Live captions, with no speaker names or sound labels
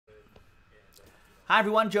Hi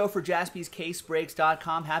everyone, Joe for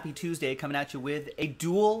JaspysCaseBreaks.com. Happy Tuesday, coming at you with a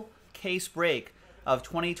dual case break of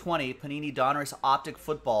 2020 Panini Donruss Optic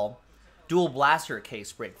Football Dual Blaster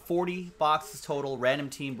case break. 40 boxes total, random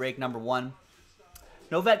team break number 1.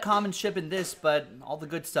 No vet common ship in this, but all the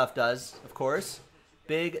good stuff does, of course.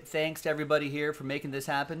 Big thanks to everybody here for making this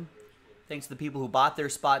happen. Thanks to the people who bought their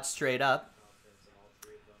spots straight up.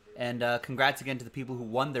 And congrats again to the people who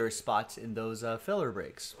won their spots in those filler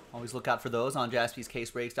breaks. Always look out for those on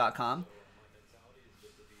JaspysCaseBreaks.com.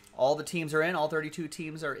 All the teams are in. All 32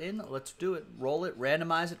 teams are in. Let's do it. Roll it.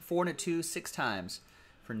 Randomize it. 4 and a 2, 6 times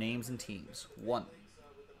for names and teams. 1,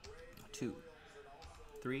 2,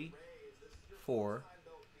 3, 4,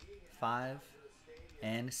 5,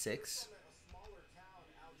 and 6.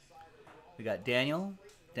 We got Daniel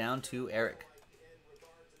down to Eric.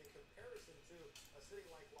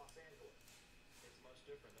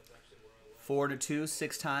 4 and a 2,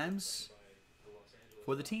 6 times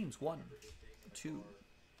for the teams. 1, 2,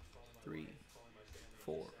 3,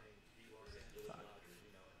 4, 5,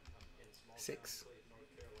 6.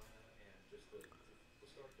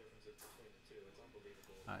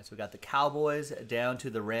 All right, so we got the Cowboys down to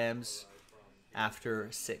the Rams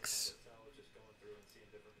after 6.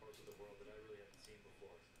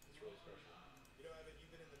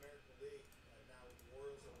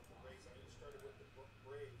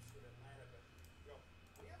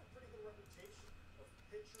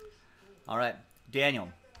 All right, Daniel,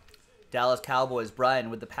 Dallas Cowboys. Brian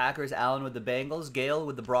with the Packers, Allen with the Bengals, Gail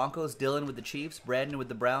with the Broncos, Dylan with the Chiefs, Brandon with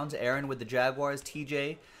the Browns, Aaron with the Jaguars,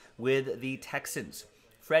 TJ with the Texans.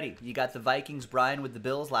 Freddie, you got the Vikings, Brian with the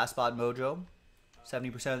Bills, Last Spot Mojo,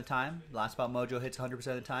 70% of the time. Last Spot Mojo hits 100%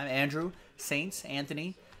 of the time. Andrew, Saints,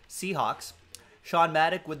 Anthony, Seahawks. Sean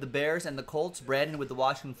Maddock with the Bears and the Colts, Brandon with the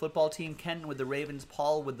Washington Football Team, Kenton with the Ravens,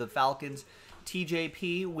 Paul with the Falcons,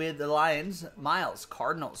 TJP with the Lions, Miles,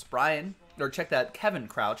 Cardinals, Brian, or check that, Kevin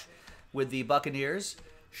Crouch with the Buccaneers,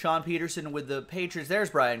 Sean Peterson with the Patriots,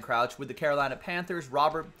 there's Brian Crouch with the Carolina Panthers,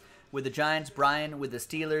 Robert with the Giants, Brian with the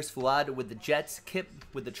Steelers, Fuad with the Jets, Kip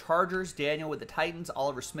with the Chargers, Daniel with the Titans,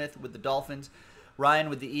 Oliver Smith with the Dolphins, Ryan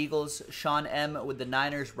with the Eagles, Sean M with the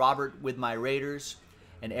Niners, Robert with my Raiders,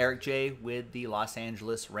 and Eric J with the Los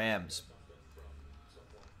Angeles Rams.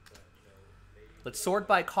 Let's sort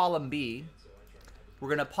by column B. We're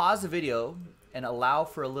going to pause the video and allow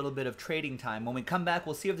for a little bit of trading time. When we come back,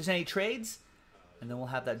 we'll see if there's any trades, and then we'll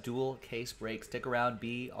have that dual case break. Stick around,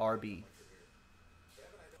 BRB.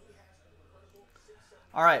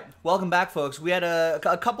 All right, welcome back, folks. We had a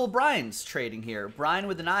couple Brians trading here. Brian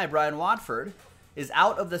with an I, Brian Watford, is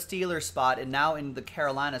out of the Steelers spot and now in the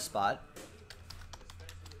Carolina spot.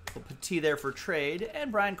 We'll put T there for trade,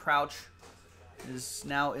 and Brian Crouch is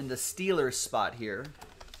now in the Steelers spot here.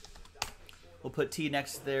 We'll put T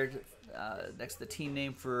next there, next to the team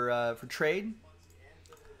name for trade.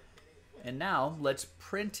 And now let's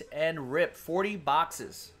print and rip 40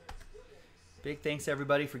 boxes. Big thanks to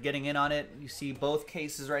everybody for getting in on it. You see both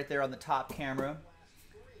cases right there on the top camera.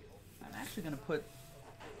 I'm actually going to put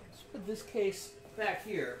this case back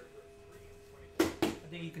here. I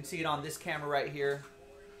think you can see it on this camera right here.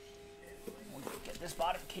 We'll get this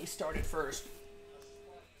bottom case started first.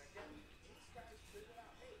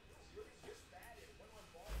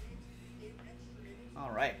 All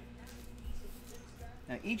right.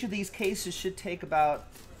 Now each of these cases should take about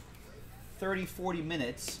 30-40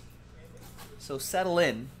 minutes. So settle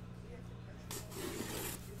in.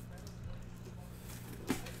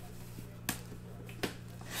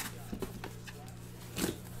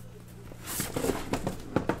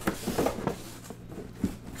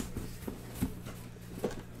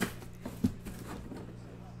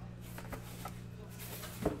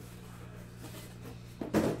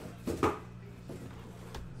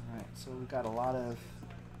 So we've got a lot of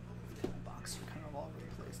boxes are kind of all over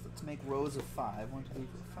the place. Let's make rows of 5. 1, 2, 3,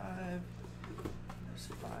 4, 5. There's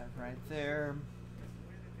 5 right there.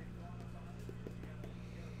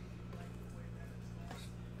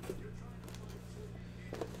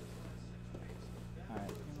 All right,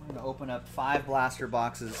 we're going to open up 5 blaster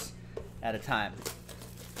boxes at a time.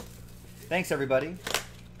 Thanks, everybody.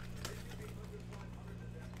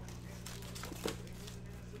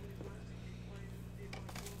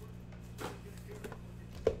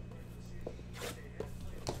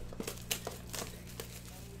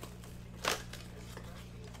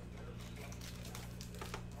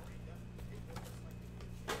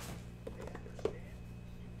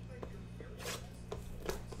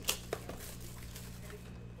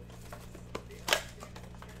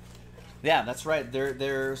 Yeah, that's right.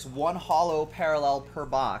 There's one hollow parallel per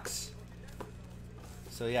box.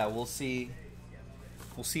 So yeah, we'll see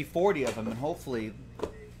We'll see 40 of them, and hopefully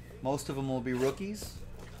most of them will be rookies.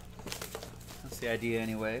 That's the idea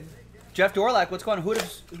anyway. Jeff Dorlack, what's going on?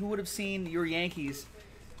 Who would have seen your Yankees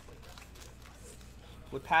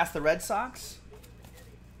would pass the Red Sox?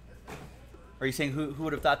 Are you saying who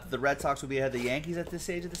would have thought that the Red Sox would be ahead of the Yankees at this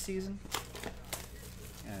stage of the season?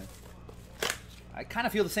 I kind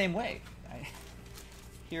of feel the same way.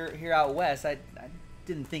 Here out west, I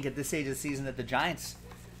didn't think at this stage of the season that the Giants,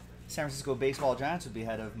 San Francisco baseball Giants, would be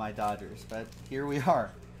ahead of my Dodgers, but here we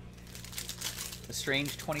are. A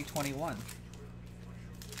strange 2021.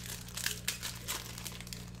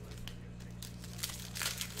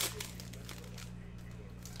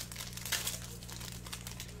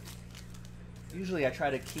 Usually I try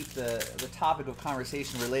to keep the topic of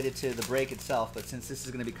conversation related to the break itself, but since this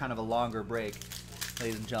is going to be kind of a longer break,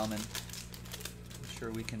 ladies and gentlemen, I'm sure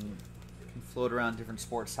we can float around different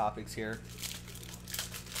sports topics here.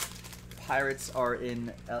 Pirates are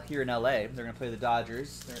here in LA. They're going to play the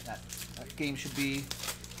Dodgers. That game should be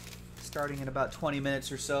starting in about 20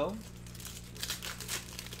 minutes or so.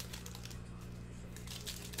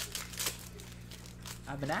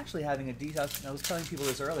 I've been actually having a decent. I was telling people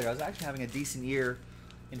this earlier. I was actually having a decent year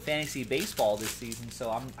in fantasy baseball this season,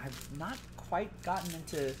 so I've not quite gotten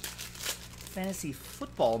into fantasy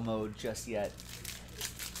football mode just yet.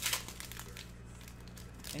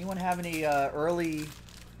 Anyone have any early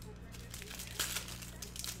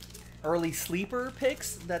sleeper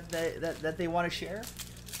picks that they want to share?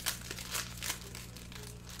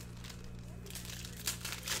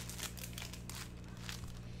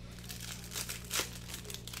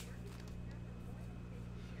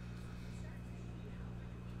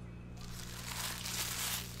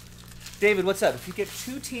 David, what's up? If you get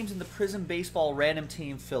 2 teams in the Prism Baseball random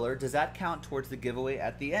team filler, does that count towards the giveaway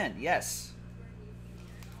at the end? Yes.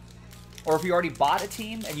 Or if you already bought a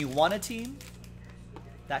team and you won a team,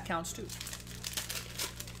 that counts too.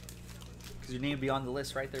 Because your name would be on the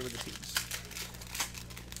list right there with the teams.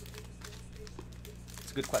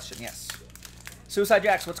 It's a good question, yes. Suicide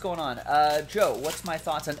Jacks, what's going on? Joe, what's my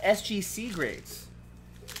thoughts on SGC grades?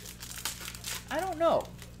 I don't know.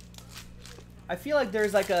 I feel like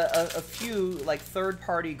there's like a few like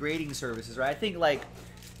third-party grading services, right?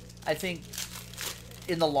 I think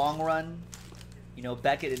in the long run, you know,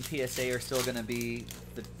 Beckett and PSA are still going to be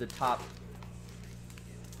the top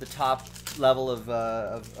level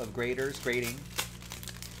of grading.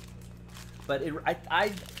 But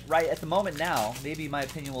right at the moment now, maybe my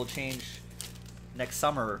opinion will change next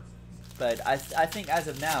summer. But I think as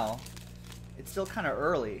of now, it's still kind of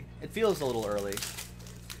early. It feels a little early.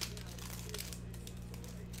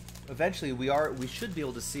 Eventually, we should be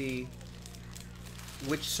able to see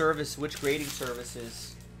which grading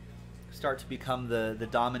services start to become the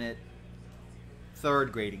dominant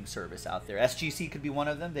third grading service out there. SGC could be one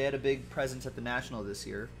of them. They had a big presence at the National this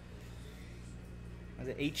year.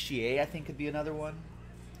 The HGA, I think, could be another one.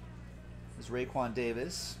 There's Raekwon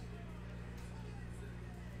Davis.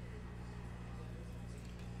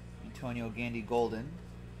 Antonio Gandy Golden.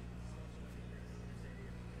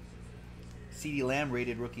 CeeDee Lamb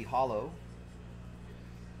rated rookie hollow.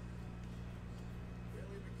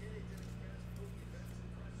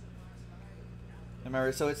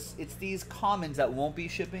 Remember, so it's these commons that won't be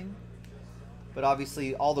shipping, but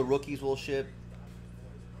obviously all the rookies will ship.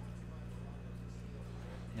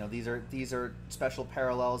 You know, these are special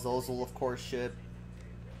parallels. Those will of course ship.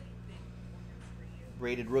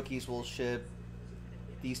 Rated rookies will ship.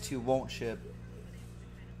 These two won't ship.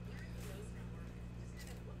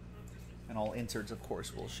 And all inserts, of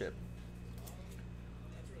course, will ship.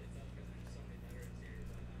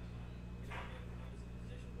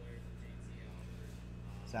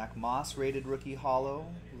 Zach Moss, rated rookie hollow.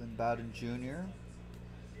 Lynn Bowden Jr.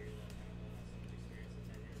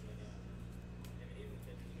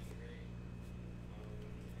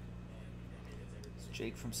 It's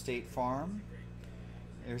Jake from State Farm.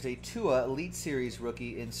 There's a Tua Elite Series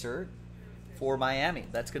rookie insert for Miami.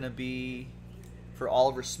 That's going to be for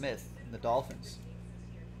Oliver Smith. The Dolphins.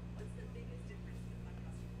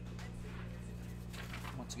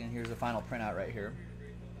 Once again, here's the final printout right here.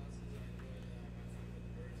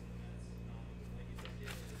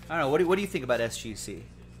 I don't know. What do you think about SGC?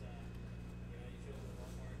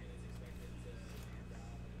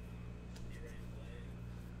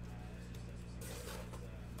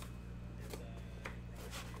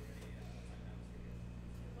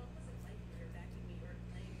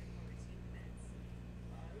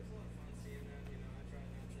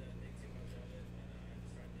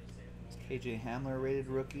 KJ Hamler rated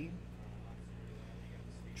rookie.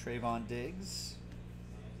 Trayvon Diggs.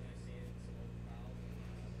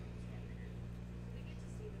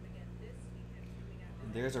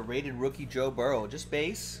 There's a rated rookie, Joe Burrow. Just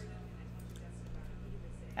base.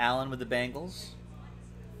 Allen with the Bengals.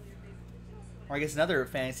 Or I guess another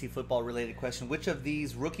fantasy football related question. Which of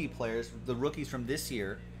these rookie players, the rookies from this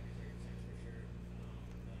year,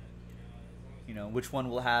 you know, which one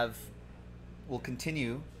will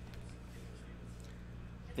continue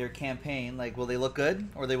their campaign? Like, will they look good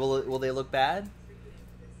or will they look bad?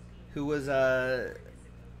 Who's the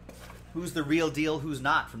real deal, who's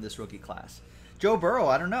not from this rookie class? Joe Burrow,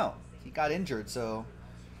 I don't know. He got injured, so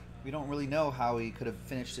we don't really know how he could have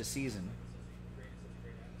finished his season.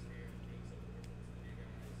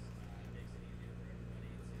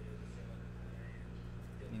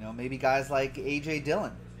 You know, maybe guys like A.J.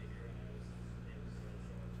 Dillon,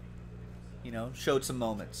 you know, showed some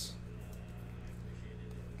moments.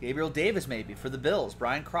 Gabriel Davis maybe for the Bills.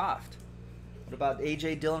 Brian Croft. What about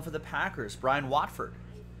A.J. Dillon for the Packers? Brian Watford.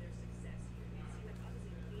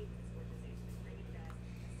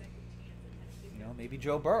 You know, maybe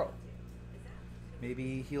Joe Burrow.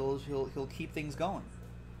 Maybe he'll keep things going.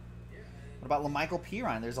 What about LaMichael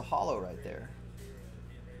Pirine? There's a hollow right there.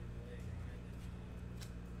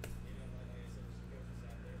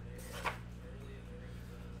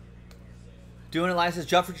 Doing it live says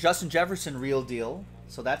Justin Jefferson, real deal.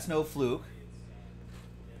 So that's no fluke.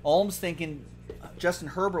 Olm's thinking Justin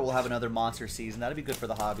Herbert will have another monster season. That'd be good for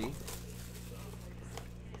the hobby.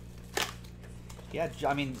 Yeah,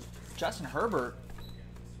 I mean, Justin Herbert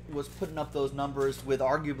was putting up those numbers with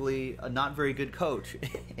arguably a not very good coach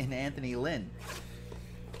in Anthony Lynn.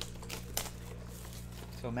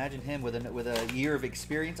 So imagine him with a year of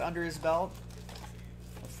experience under his belt,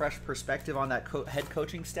 a fresh perspective on that head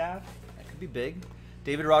coaching staff. That could be big.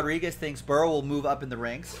 David Rodriguez thinks Burrow will move up in the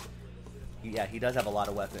ranks. Yeah, he does have a lot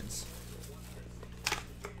of weapons.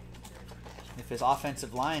 If his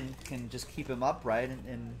offensive line can just keep him upright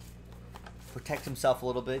and protect himself a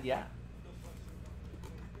little bit, yeah.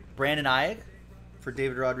 Brandon Ayuk for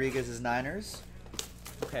David Rodriguez's Niners.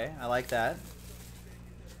 Okay, I like that.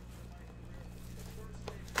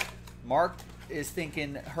 Mark is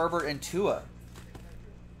thinking Herbert and Tua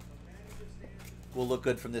will look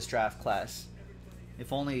good from this draft class.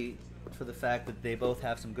 If only for the fact that they both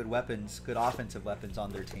have some good weapons, good offensive weapons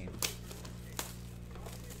on their team.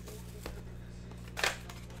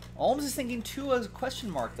 Holmes is thinking Tua's question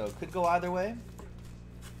mark, though. Could go either way.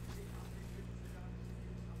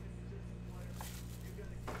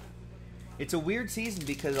 It's a weird season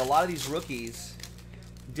because a lot of these rookies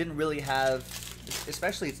didn't really have,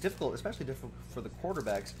 especially difficult for the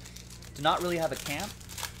quarterbacks, to not really have a camp.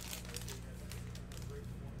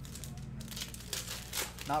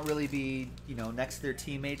 Not really be, you know, next to their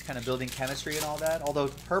teammates, kind of building chemistry and all that. Although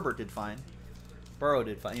Herbert did fine, Burrow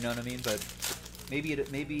did fine. You know what I mean? But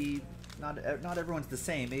maybe not everyone's the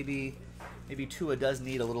same. Maybe Tua does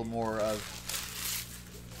need a little more of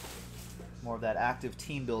that active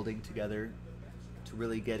team building together to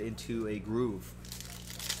really get into a groove.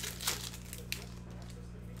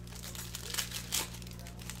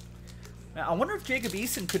 Now, I wonder if Jacob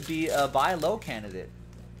Eason could be a buy low candidate.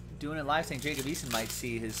 Doing it live, saying Jacob Eason might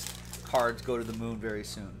see his cards go to the moon very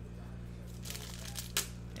soon.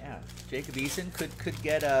 Yeah, Jacob Eason could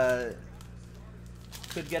get a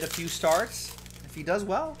few starts if he does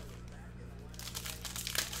well.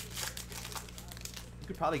 You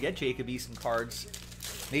could probably get Jacob Eason cards,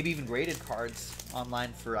 maybe even graded cards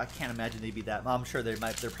online for. I can't imagine they'd be that. I'm sure they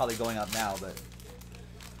might. They're probably going up now, but.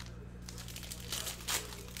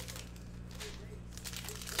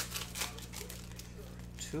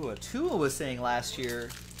 Tua was saying last year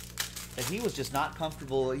that he was just not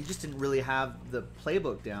comfortable. He just didn't really have the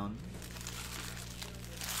playbook down.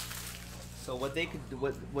 So what they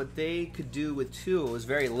could do with Tua was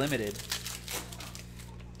very limited.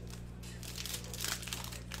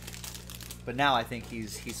 But now I think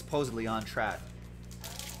he's supposedly on track.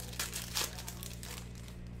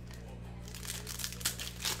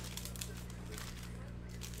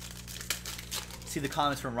 See the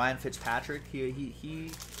comments from Ryan Fitzpatrick. He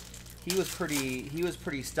was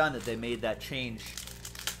pretty stunned that they made that change.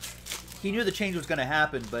 He knew the change was going to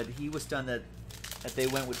happen, but he was stunned that they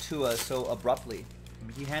went with Tua so abruptly. I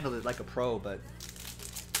mean, he handled it like a pro, but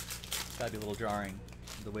it's got to be a little jarring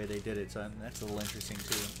the way they did it. So that's a little interesting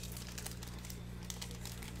too.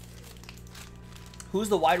 Who's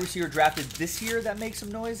the wide receiver drafted this year that makes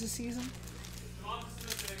some noise this season?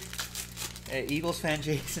 Eagles fan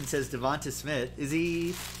Jason says Devonta Smith. Is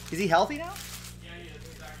he healthy now? Yeah, he is.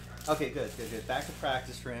 He's back to practice. Okay, good. Back to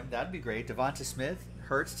practice for him. That'd be great. Devonta Smith,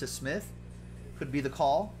 Hurts to Smith, could be the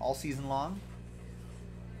call all season long.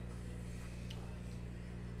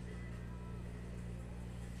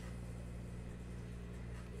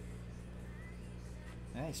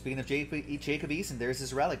 Hey, speaking of Jacob Eason, there's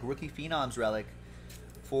his relic, rookie Phenoms relic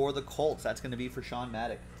for the Colts. That's going to be for Sean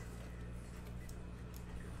Maddock.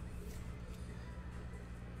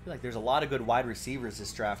 I feel like there's a lot of good wide receivers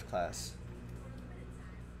this draft class.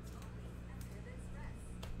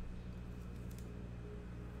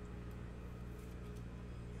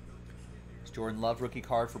 It's Jordan Love rookie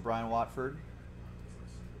card for Brian Watford.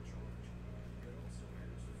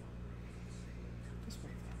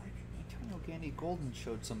 Antonio Golden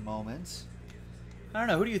showed some moments. I don't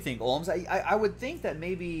know. Who do you think, Olms? I would think that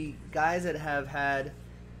maybe guys that have had,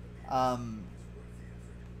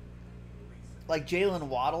 like Jalen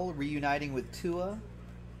Waddle reuniting with Tua.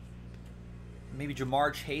 Maybe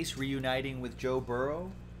Jamar Chase reuniting with Joe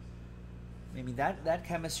Burrow. I mean, that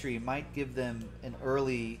chemistry might give them an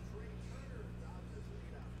early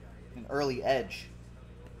edge.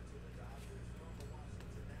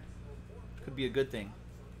 Could be a good thing.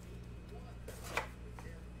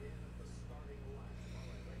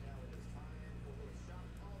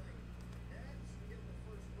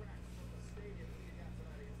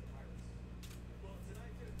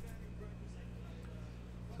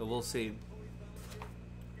 So we'll see.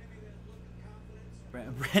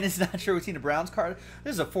 Brandon's not sure we've seen a Browns card.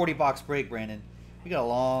 This is a 40-box break, Brandon. We got a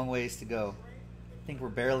long ways to go. I think we're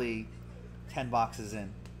barely 10 boxes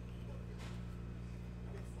in.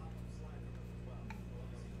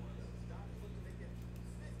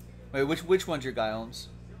 Wait, which one's your guy, Holmes?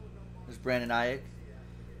 There's Brandon Ayuk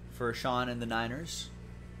for Sean and the Niners.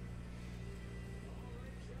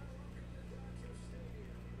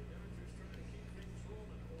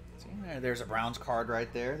 There's a Browns card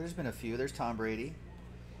right there. There's been a few. There's Tom Brady.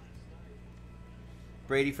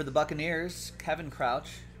 Brady for the Buccaneers. Kevin Crouch.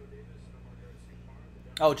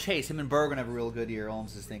 Oh, Chase. Him and Burr are going to have a real good year,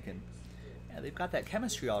 Holmes is thinking. Yeah, they've got that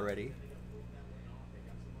chemistry already.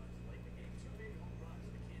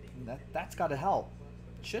 That's got to help.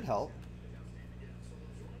 It should help.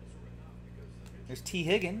 There's T.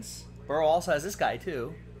 Higgins. Burrow also has this guy,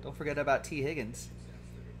 too. Don't forget about T. Higgins.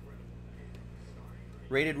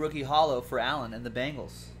 Rated rookie hollow for Allen and the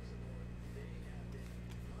Bengals.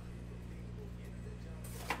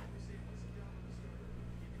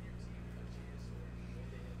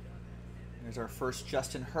 There's our first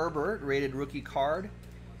Justin Herbert rated rookie card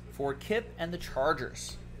for Kip and the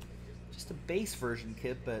Chargers. Just a base version,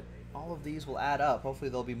 Kip, but all of these will add up. Hopefully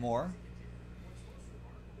there'll be more.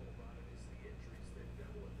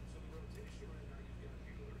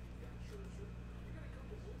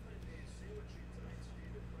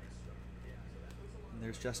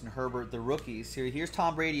 There's Justin Herbert, the rookies. Here's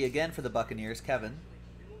Tom Brady again for the Buccaneers, Kevin.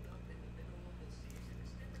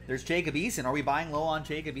 There's Jacob Eason. Are we buying low on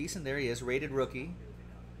Jacob Eason? There he is, rated rookie.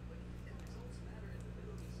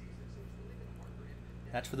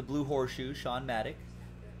 That's for the Blue Horseshoe, Sean Maddock.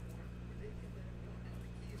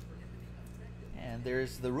 And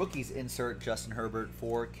there's the rookies insert, Justin Herbert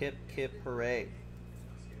for Kip Hooray.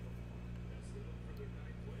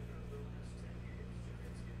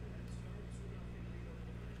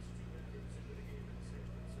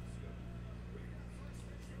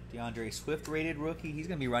 DeAndre Swift rated rookie. He's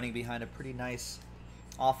going to be running behind a pretty nice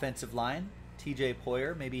offensive line. TJ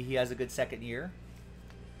Poyer, maybe he has a good second year.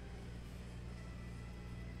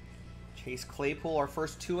 Chase Claypool, our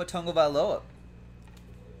first Tua Tagovailoa.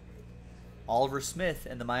 Oliver Smith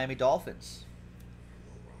and the Miami Dolphins.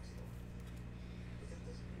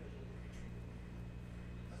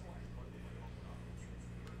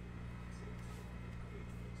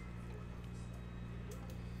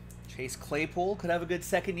 Chase Claypool could have a good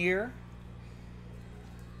second year.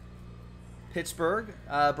 Pittsburgh.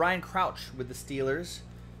 Brian Crouch with the Steelers.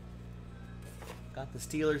 Got the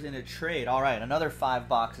Steelers in a trade. All right, another 5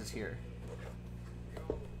 boxes here.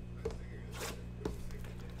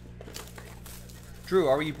 Drew,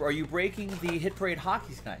 are you breaking the Hit Parade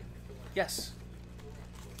hockey tonight? Yes.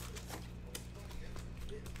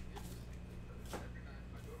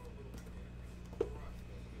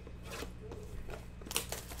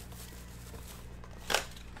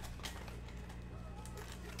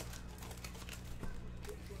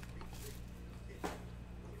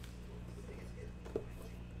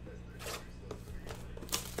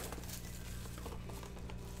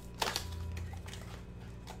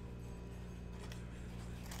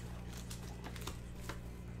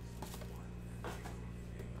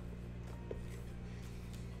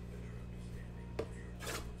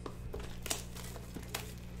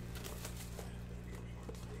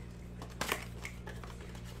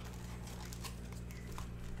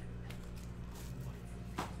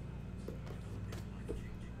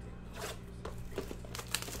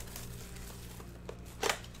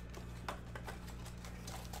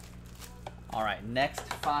 All right, next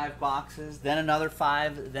 5 boxes, then another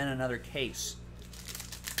 5, then another case.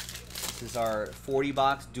 This is our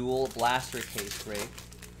 40-box dual blaster case break.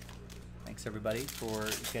 Thanks everybody for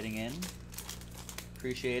getting in.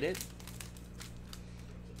 Appreciate it.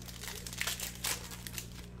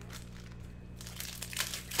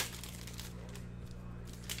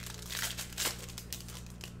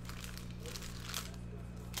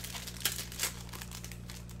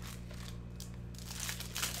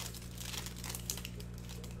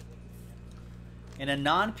 In a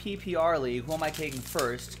non-PPR league, who am I taking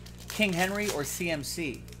first? King Henry or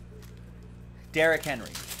CMC? Derrick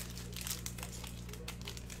Henry.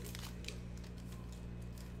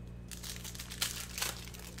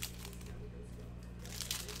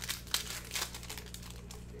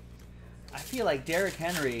 I feel like Derrick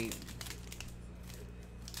Henry,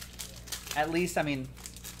 at least, I mean,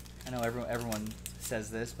 I know everyone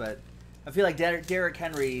says this, but I feel like Derrick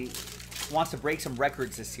Henry wants to break some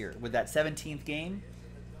records this year with that 17th game.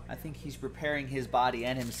 I think he's preparing his body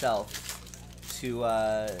and himself to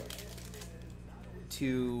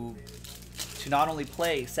not only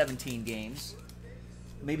play 17 games,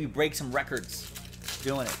 maybe break some records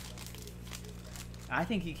doing it. I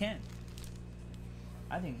think he can.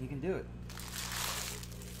 I think he can do it.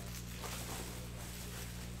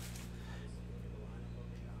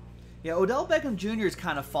 Yeah, Odell Beckham Jr. has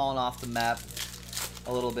kind of fallen off the map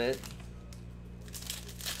a little bit.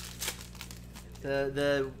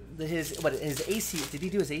 His AC, did he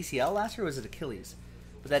do his ACL last year or was it Achilles?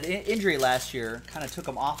 But that injury last year kind of took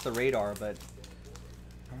him off the radar, but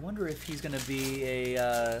I wonder if he's going to be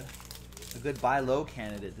a good buy low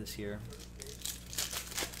candidate this year.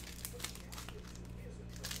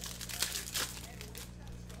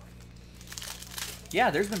 Yeah,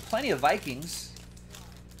 there's been plenty of Vikings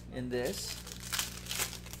in this.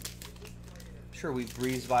 I'm sure we've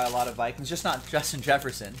breezed by a lot of Vikings, just not Justin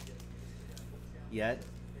Jefferson yet.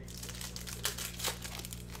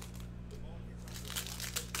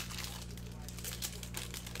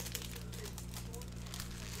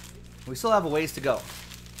 We still have a ways to go.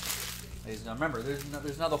 Remember,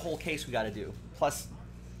 there's another whole case we got to do. Plus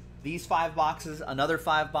these 5 boxes, another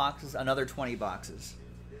 5 boxes, another 20 boxes.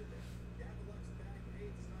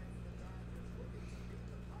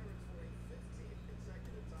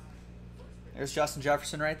 There's Justin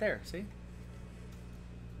Jefferson right there. See?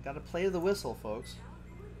 Got to play the whistle, folks.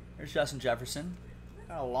 There's Justin Jefferson.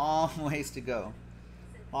 Got a long ways to go.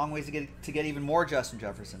 Long ways to get even more Justin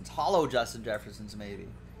Jeffersons. Hollow Justin Jeffersons, maybe.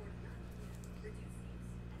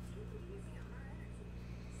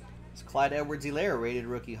 It's Clyde Edwards-Helaire, rated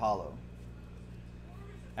rookie hollow.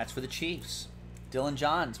 That's for the Chiefs. Dylan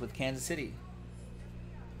Johns with Kansas City.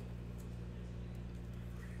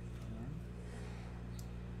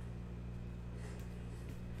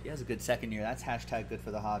 He has a good second year. That's hashtag good for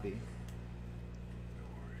the hobby.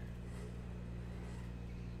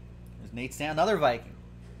 There's Nate Stan, another Viking.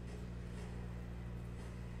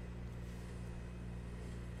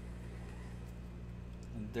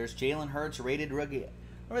 And there's Jalen Hurts, rated rookie.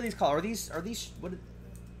 What are these called? Are these what?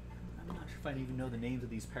 I'm not sure if I even know the names of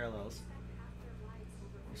these parallels.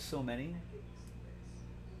 There's so many.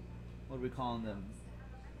 What are we calling them?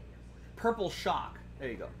 Purple Shock. There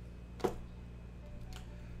you go.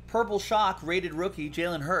 Purple Shock, rated rookie,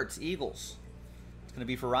 Jalen Hurts, Eagles. It's going to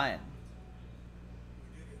be for Ryan.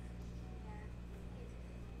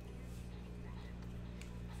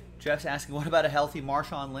 Jeff's asking, what about a healthy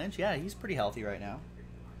Marshawn Lynch? Yeah, he's pretty healthy right now.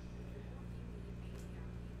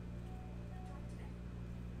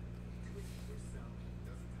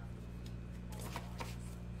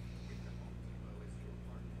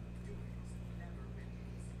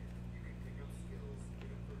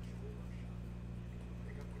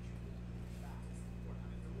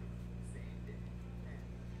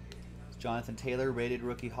 Jonathan Taylor, rated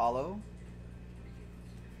rookie hollow.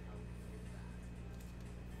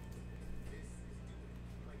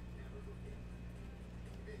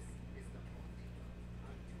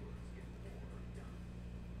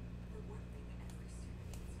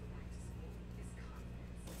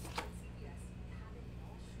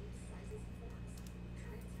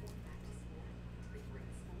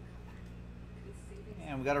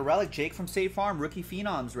 And we got a relic, Jake from State Farm, rookie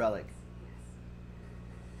Phenoms relic.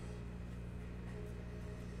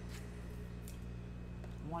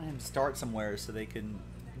 Him to start somewhere so they can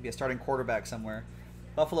be a starting quarterback somewhere.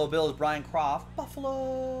 Buffalo Bills, Brian Croft.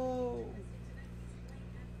 Buffalo!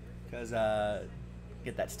 Because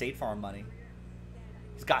get that State Farm money.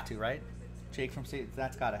 He's got to, right? Jake from State,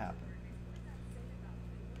 that's got to happen.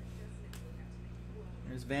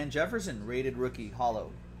 There's Van Jefferson, rated rookie, hollow.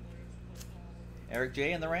 Eric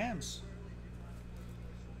J. and the Rams.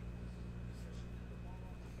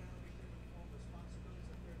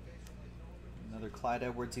 Clyde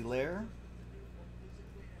Edwards-Helaire.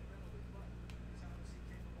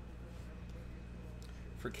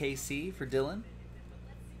 For KC, for Dylan.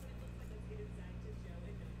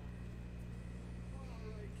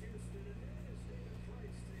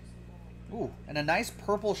 Ooh, and a nice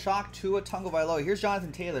purple shock Tua Tagovailoa. Here's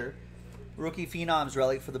Jonathan Taylor, rookie Phenoms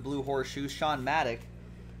relic for the Blue Horseshoe. Sean Maddock,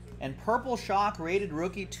 and purple shock rated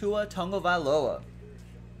rookie Tua Tagovailoa.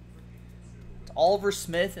 It's Oliver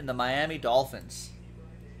Smith and the Miami Dolphins.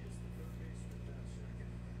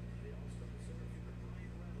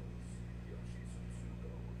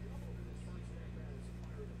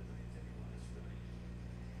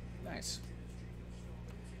 Nice.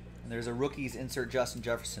 And there's a rookies insert Justin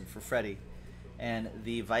Jefferson for Freddie and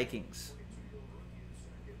the Vikings.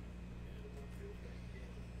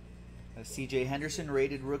 A CJ Henderson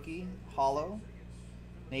rated rookie hollow.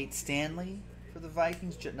 Nate Stanley for the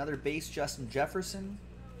Vikings. Another base Justin Jefferson.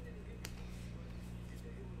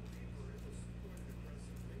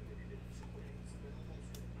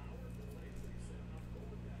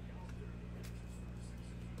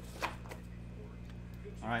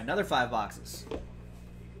 All right, another 5 boxes.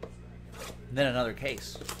 And then another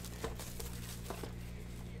case.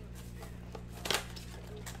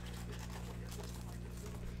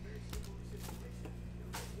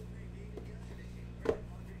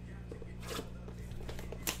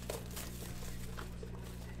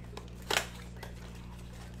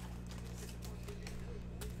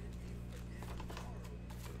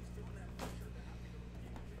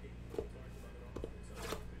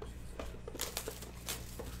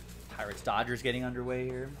 Pirates Dodgers getting underway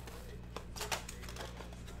here.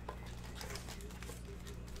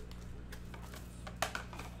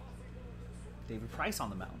 David Price on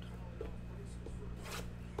the mound.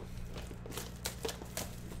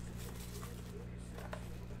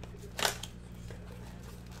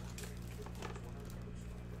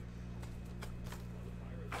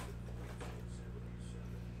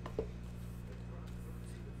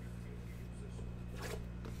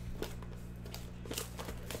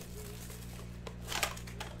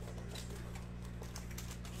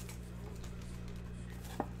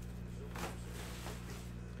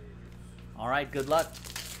 All right, good luck.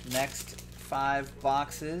 Next 5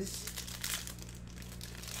 boxes.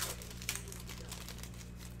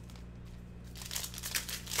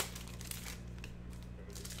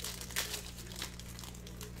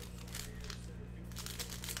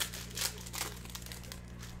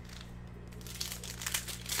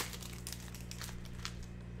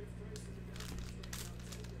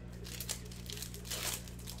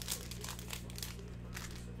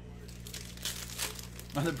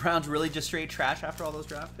 Are the Browns really just straight trash after all those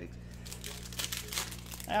draft picks?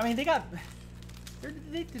 I mean, they got...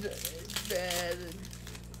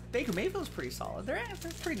 Baker Mayfield's pretty solid. They're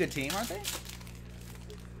a pretty good team, aren't they?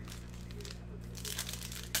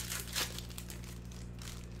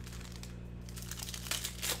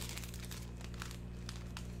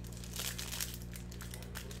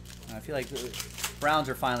 I feel like the Browns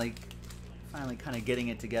are finally kind of getting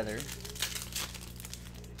it together.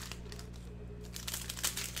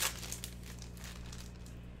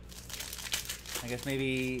 I guess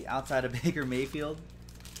maybe outside of Baker Mayfield,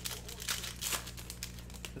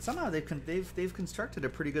 but somehow they've constructed a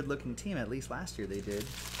pretty good looking team. At least last year they did.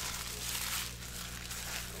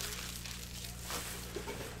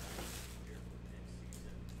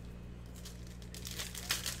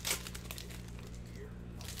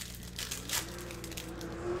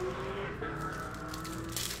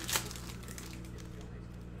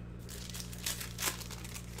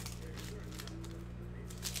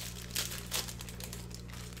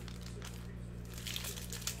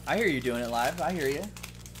 I hear you doing it live. I hear you.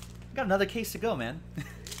 Got another case to go, man.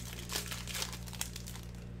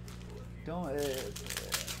 Don't.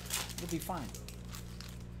 You'll be fine.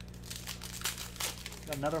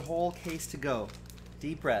 Got another whole case to go.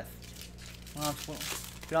 Deep breath. We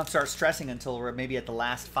don't have to start stressing until we're maybe at the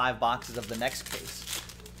last 5 boxes of the next case.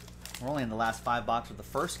 We're only in the last 5 boxes of the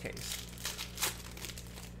first case.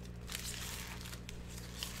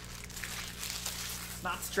 It's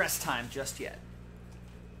not stress time just yet.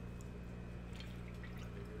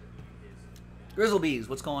 Grizzlebees,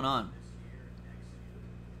 what's going on?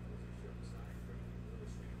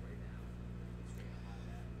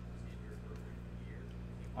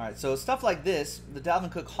 Alright, so stuff like this, the Dalvin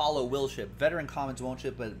Cook Hollow will ship. Veteran Commons won't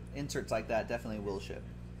ship, but inserts like that definitely will ship.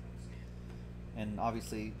 And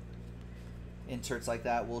obviously, inserts like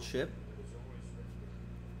that will ship.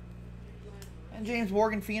 And James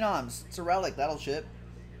Morgan Phenoms, it's a relic, that'll ship.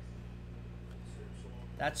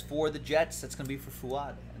 That's for the Jets. That's going to be for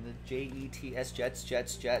Fuad. And the Jets,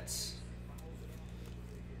 Jets.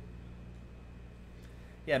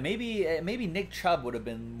 Yeah, maybe Nick Chubb would have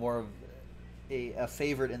been more of a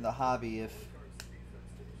favorite in the hobby if it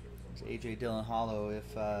was AJ Dillon Hollow,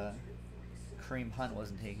 if Kareem Hunt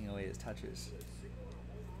wasn't taking away his touches.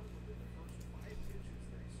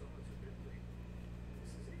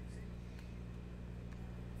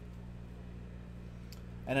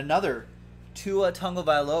 And another Tua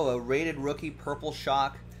Tagovailoa rated rookie purple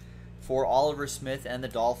shock for Oliver Smith and the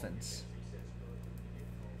Dolphins.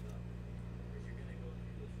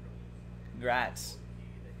 Congrats.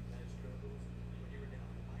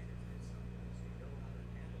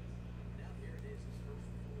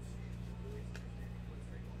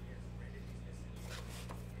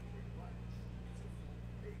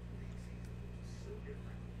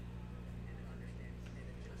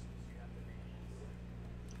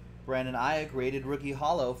 Brandon Ayuk rated rookie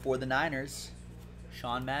hollow for the Niners.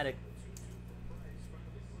 Sean Maddock.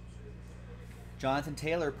 Jonathan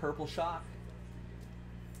Taylor purple shock.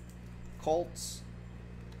 Colts.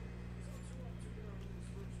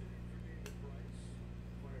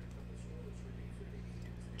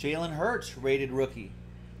 Jalen Hurts rated rookie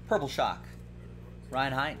purple shock.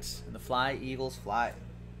 Ryan Hines and the Fly Eagles fly.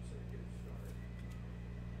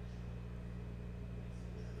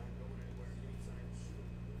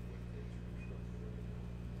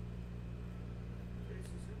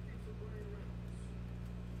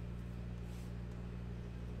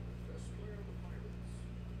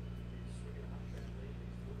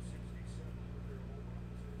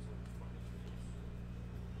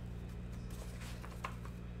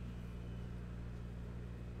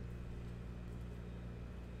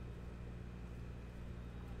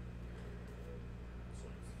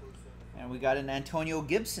 And we got an Antonio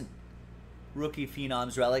Gibson rookie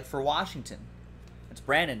Phenoms relic for Washington. That's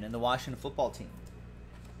Brandon and the Washington football team.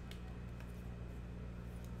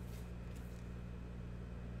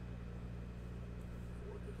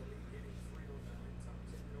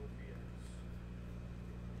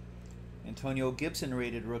 Antonio Gibson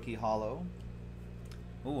rated rookie hollow.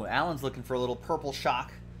 Ooh, Allen's looking for a little purple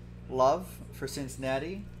shock love for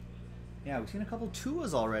Cincinnati. Yeah, we've seen a couple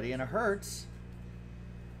Tuas already and a Hurts.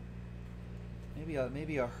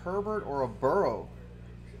 Maybe a Herbert or a Burrow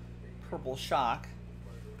purple shock.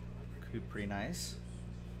 Could be pretty nice.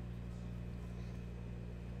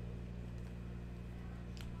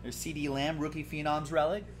 There's CD Lamb rookie Phenoms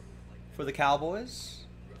relic for the Cowboys.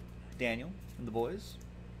 Daniel and the boys.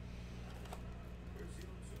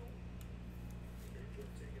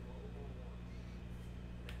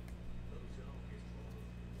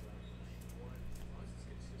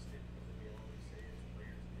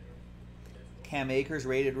 Cam Akers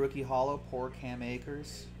rated rookie hollow. Poor Cam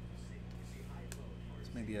Akers. Let's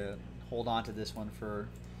maybe hold on to this one for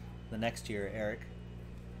the next year, Eric.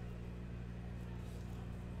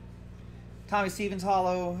 Tommy Stevens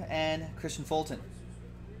hollow and Christian Fulton.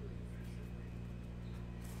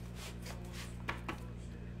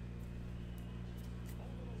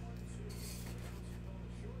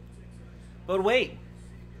 But wait,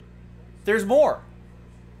 there's more.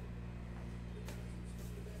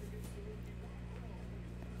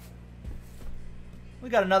 We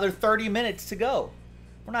got another 30 minutes to go.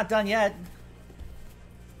 We're not done yet.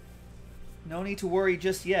 No need to worry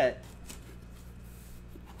just yet.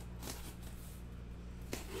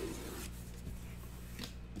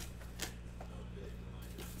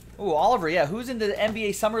 Ooh, Oliver, yeah, who's in the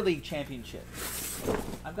NBA Summer League Championship?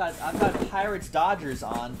 I've got Pirates Dodgers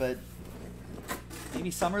on, but maybe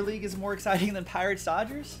Summer League is more exciting than Pirates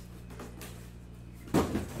Dodgers?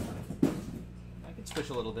 Switch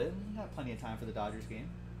a little bit. We got plenty of time for the Dodgers game.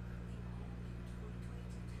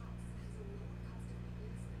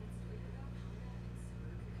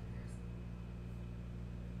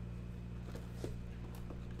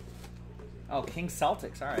 Oh, Kings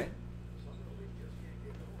Celtics. All right.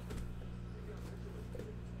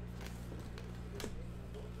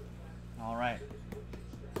 All right.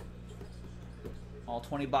 All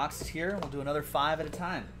 20 boxes here. We'll do another 5 at a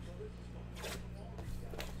time.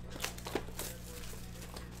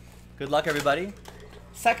 Good luck, everybody.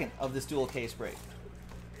 Second of this dual case break.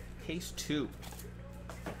 Case 2.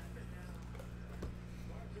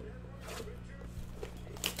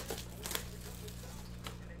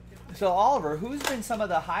 So, Oliver, who's been some of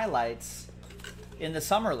the highlights in the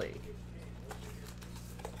Summer League?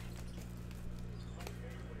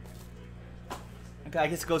 Okay, I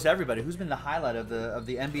guess it goes to everybody. Who's been the highlight of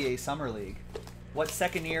the NBA Summer League? What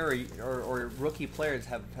second year or rookie players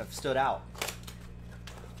have stood out?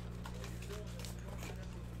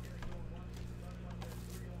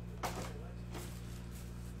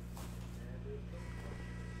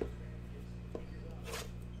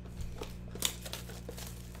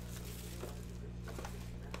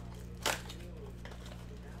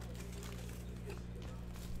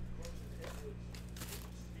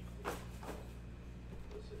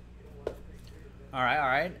 All right, all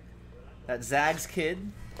right. That Zags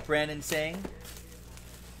kid, Brandon saying.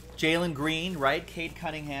 Jalen Green, right? Cade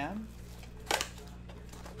Cunningham.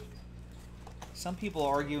 Some people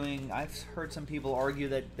arguing, I've heard some people argue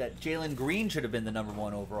that Jalen Green should have been the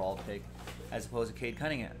 #1 overall pick as opposed to Cade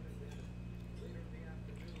Cunningham.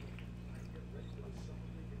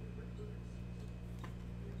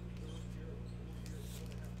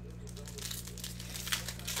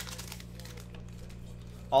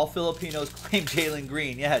 All Filipinos claim Jalen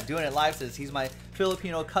Green. Yeah, doing it live says he's my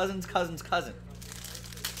Filipino cousin's cousin's cousin.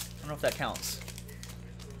 I don't know if that counts.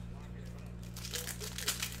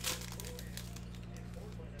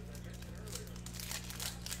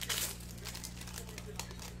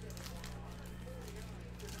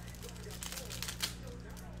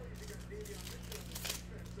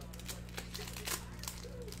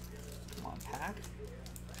 Come on, pack.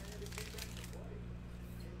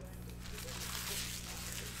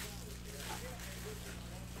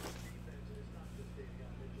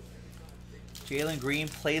 Jalen Green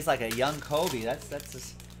plays like a young Kobe.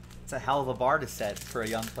 That's a hell of a bar to set for a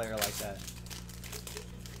young player like that.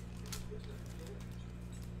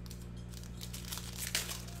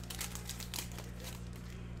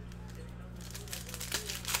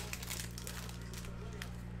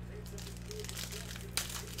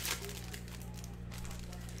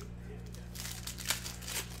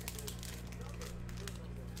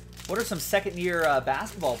 What are some second-year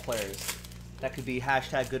basketball players that could be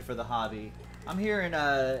hashtag good for the hobby? I'm hearing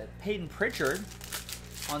Peyton Pritchard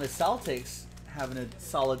on the Celtics having a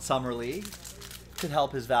solid summer league. Could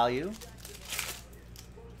help his value.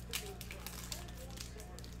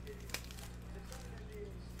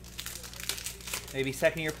 Maybe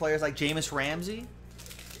second-year players like Jameis Ramsey.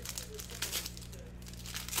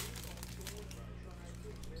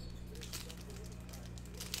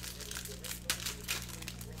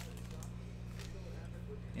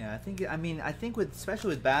 Yeah, I think with, especially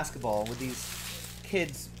with basketball, with these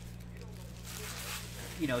kids,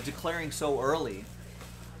 you know, declaring so early,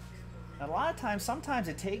 a lot of times, sometimes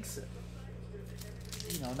it takes,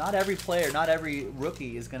 you know, not every player, not every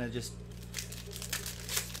rookie is going to just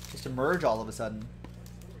emerge all of a sudden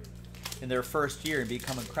in their first year and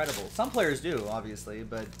become incredible. Some players do, obviously,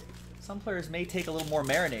 but some players may take a little more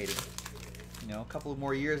marinating, you know, a couple of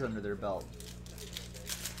more years under their belt.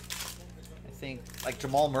 I think like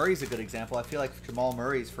Jamal Murray's a good example. I feel like Jamal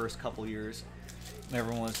Murray's first couple years,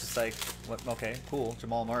 everyone was just like, "What? Okay, cool,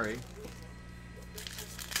 Jamal Murray."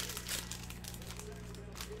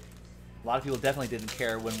 A lot of people definitely didn't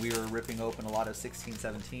care when we were ripping open a lot of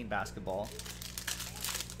 16-17 basketball.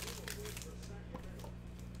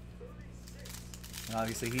 And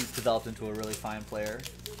obviously, he's developed into a really fine player.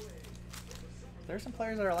 There are some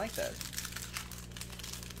players that are like that.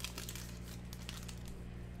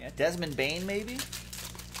 Yeah, Desmond Bane, maybe? Yeah,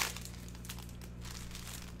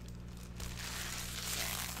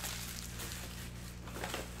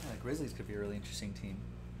 the Grizzlies could be a really interesting team.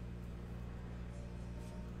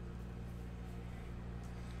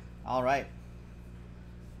 All right.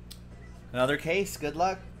 Another case. Good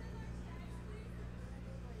luck.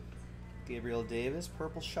 Gabriel Davis,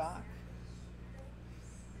 Purple Shock.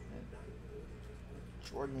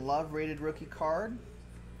 Jordan Love, rated rookie card.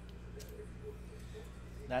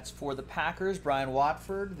 That's for the Packers, Brian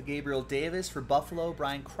Watford. The Gabriel Davis for Buffalo,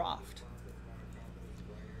 Brian Croft.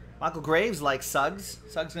 Michael Graves likes Suggs.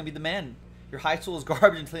 Suggs going to be the man. Your high school is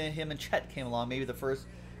garbage until him and Chet came along. Maybe the first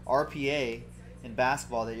RPA in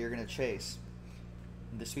basketball that you're going to chase.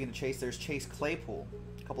 And speaking of chase, there's Chase Claypool.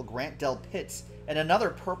 A couple Grant Del Pitts. And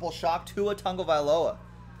another Purple Shock, Tua Tagovailoa.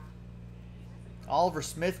 Oliver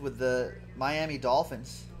Smith with the Miami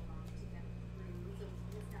Dolphins.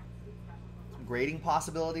 Grading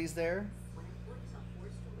possibilities there.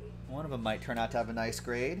 One of them might turn out to have a nice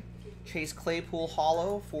grade. Chase Claypool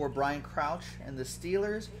hollow for Brian Crouch and the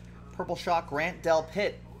Steelers. Purple Shock Grant Del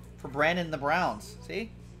Pitt for Brandon and the Browns.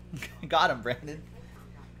 See? Got him, Brandon.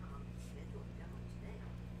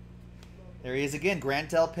 There he is again. Grant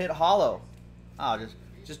Del Pitt hollow. Oh,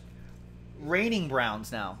 just raining Browns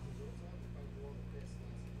now.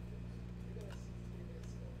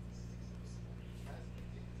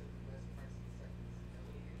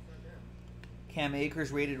 Cam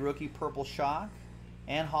Akers, rated rookie, Purple Shock,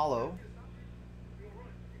 and hollow.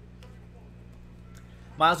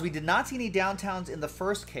 Miles, we did not see any downtowns in the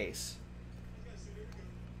first case.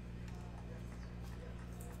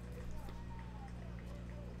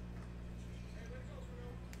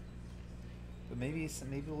 But maybe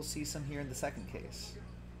we'll see some here in the second case.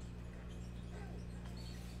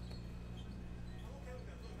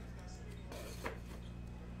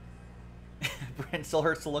 Brent still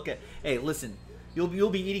hurts to look at. Hey, listen, You'll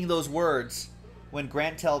be eating those words when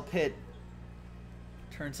Grantel Pitt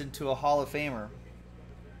turns into a Hall of Famer.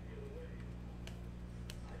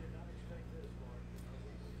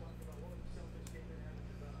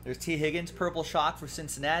 There's T. Higgins, Purple Shock for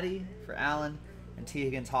Cincinnati, for Allen, and T.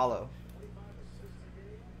 Higgins Hollow.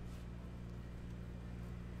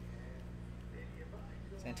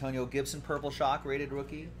 It's Antonio Gibson, Purple Shock, rated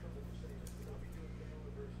rookie.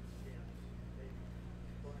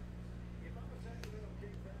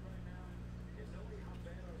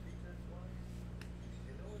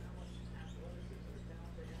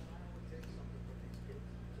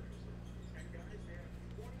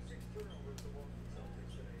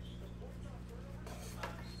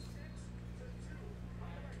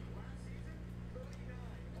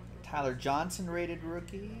 Tyler Johnson, rated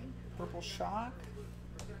rookie, Purple Shock.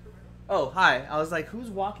 Oh, hi. I was like, who's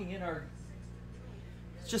walking in our...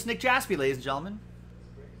 It's just Nick Jaspy, ladies and gentlemen.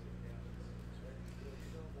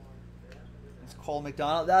 It's Cole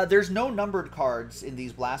McDonald. There's no numbered cards in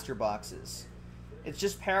these blaster boxes. It's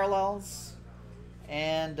just parallels.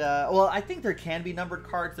 And, well, I think there can be numbered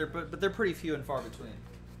cards, but they're pretty few and far between.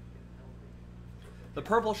 The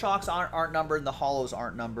Purple Shocks aren't numbered, and the Hollows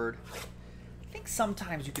aren't numbered. I think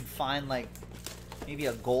sometimes you could find, like, maybe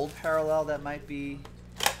a gold parallel that might be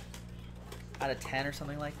out of 10 or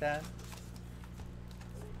something like that.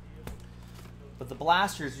 But the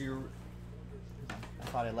blasters, I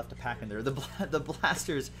thought I left a pack in there. The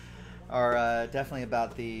blasters are definitely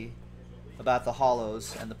about the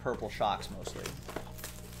Hollows and the Purple Shocks mostly.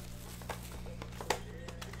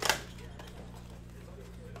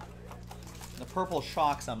 The Purple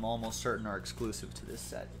Shocks, I'm almost certain, are exclusive to this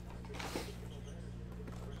set.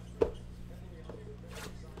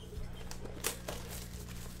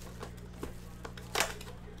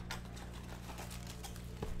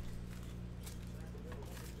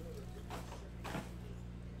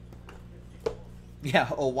 Yeah,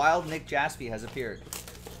 a wild Nick Jaspy has appeared.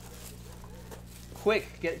 Quick,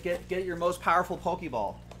 get your most powerful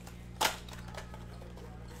Pokeball.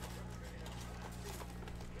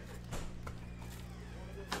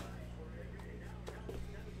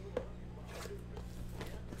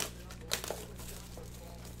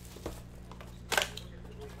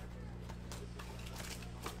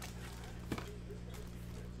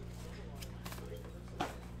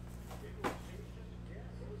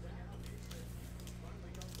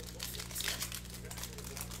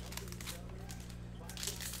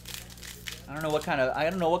 I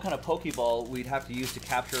don't know what kind of Pokeball we'd have to use to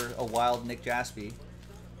capture a wild Nick Jaspy.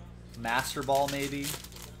 Master Ball, maybe.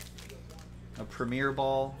 A Premier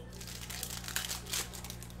Ball.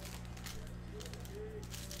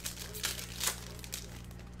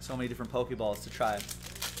 So many different Pokeballs to try.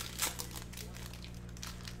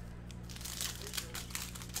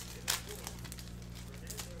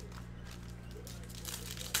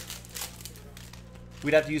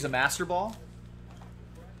 We'd have to use a Master Ball.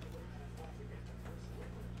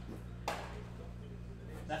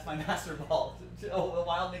 That's my Master Ball. Oh, the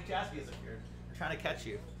wild Nick Jaspy has appeared. We're trying to catch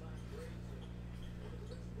you.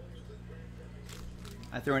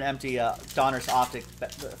 I threw an empty Donruss Optic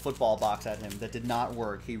football box at him that did not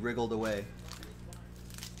work. He wriggled away.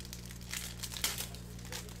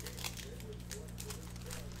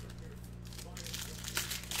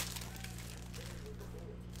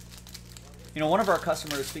 You know, one of our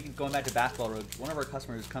customers, speaking, going back to Basketball Road, one of our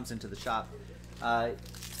customers comes into the shop. I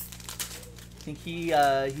think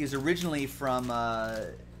he's originally from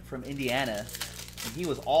Indiana, and he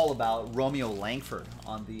was all about Romeo Langford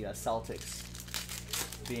on the Celtics,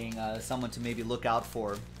 being someone to maybe look out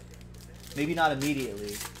for. Maybe not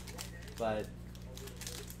immediately, but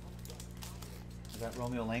is that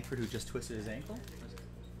Romeo Langford who just twisted his ankle?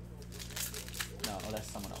 No, oh,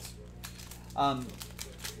 that's someone else.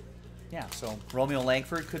 Yeah, so Romeo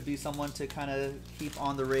Langford could be someone to kind of keep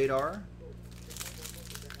on the radar.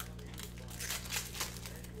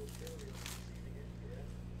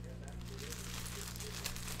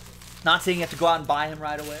 Not saying you have to go out and buy him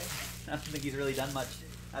right away. I don't think he's really done much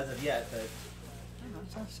as of yet, but I don't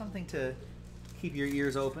know, it's something to keep your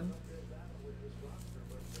ears open.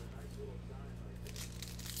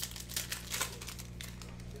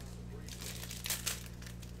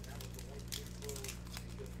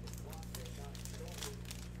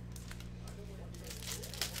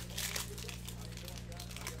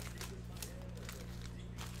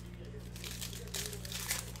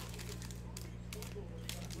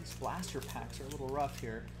 Blaster packs are a little rough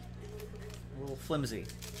here, a little flimsy.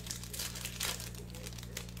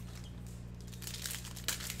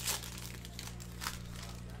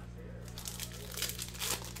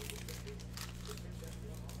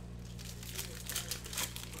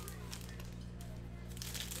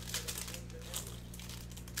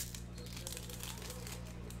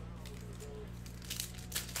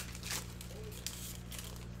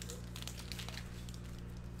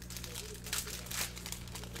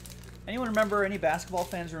 Anyone remember? Any basketball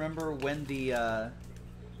fans remember when the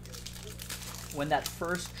when that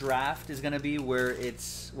first draft is going to be, where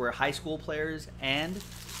high school players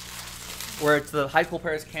where it's the high school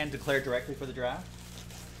players can declare directly for the draft?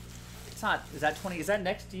 It's not. Is that 20? Is that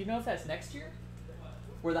next? Do you know if that's next year?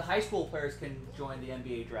 Where the high school players can join the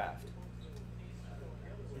NBA draft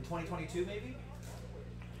in 2022, maybe?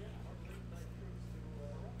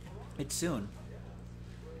 It's soon.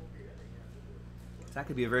 That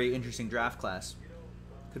could be a very interesting draft class.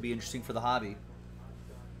 Could be interesting for the hobby.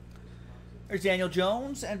 There's Daniel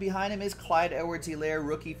Jones, and behind him is Clyde Edwards-Helaire,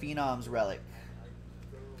 rookie Phenoms relic.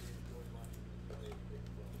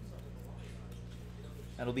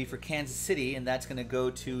 That'll be for Kansas City, and that's going to go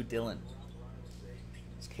to Dylan.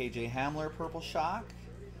 It's KJ Hamler, Purple Shock.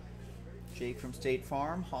 Jake from State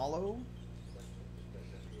Farm, Hollow.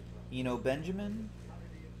 Eno Benjamin.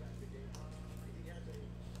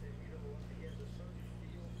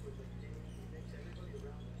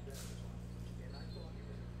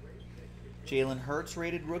 Jalen Hurts,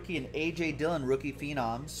 rated rookie, and A.J. Dillon, rookie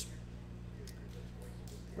Phenoms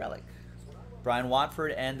relic. Brian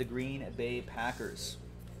Watford and the Green Bay Packers.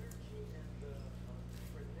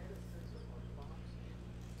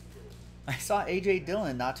 I saw A.J.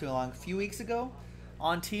 Dillon not too long, a few weeks ago,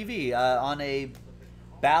 on TV, on a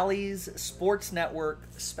Bally's Sports Network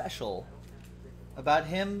special about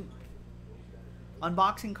him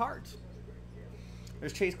unboxing cards.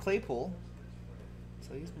 There's Chase Claypool.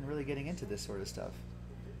 So he's been really getting into this sort of stuff.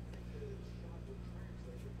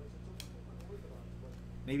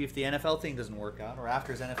 Maybe if the NFL thing doesn't work out, or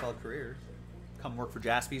after his NFL career, come work for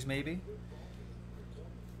Jaspy's maybe.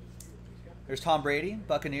 There's Tom Brady,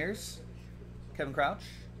 Buccaneers, Kevin Crouch.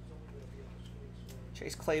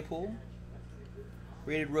 Chase Claypool,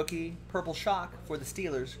 rated rookie, Purple Shock for the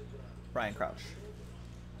Steelers, Brian Crouch.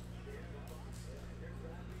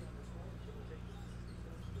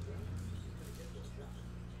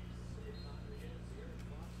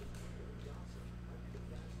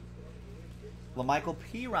 LaMichael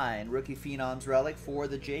P. Ryan, rookie Phenoms relic for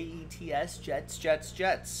the Jets,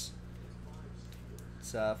 Jets.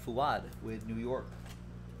 It's Fuad with New York.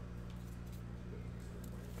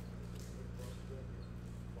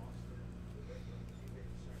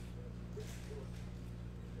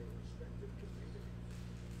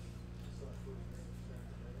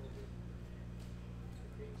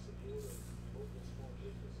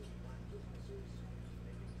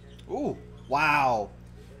 Ooh, wow.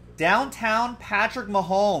 Downtown Patrick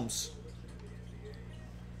Mahomes.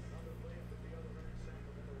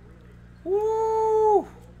 Woo!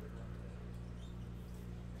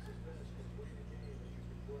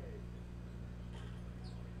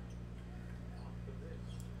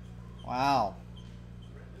 Wow.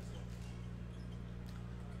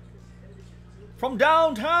 From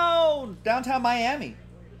downtown Miami.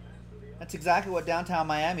 That's exactly what downtown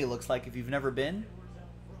Miami looks like if you've never been.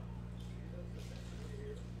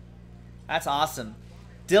 That's awesome.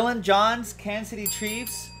 Dylan Johns, Kansas City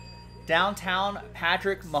Chiefs, downtown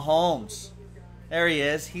Patrick Mahomes. There he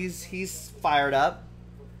is. He's fired up.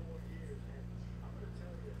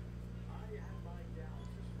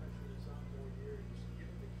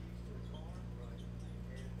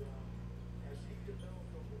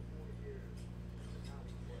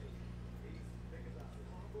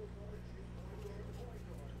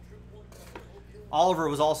 Oliver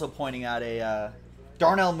was also pointing out a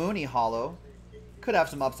Darnell Mooney hollow. Could have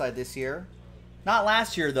some upside this year. Not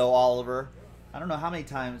last year, though, Oliver. I don't know how many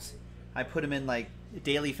times I put him in like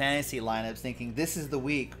daily fantasy lineups thinking this is the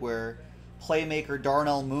week where playmaker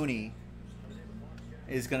Darnell Mooney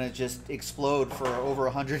is going to just explode for over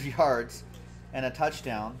 100 yards and a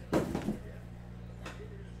touchdown.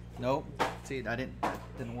 Nope. See, that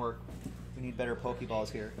didn't work. We need better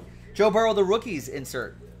Pokeballs here. Joe Burrow, the rookies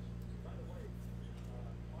insert.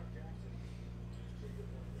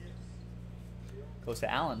 Goes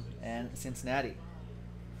to Allen and Cincinnati.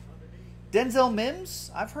 Denzel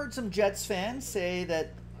Mims. I've heard some Jets fans say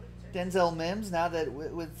that Denzel Mims, now that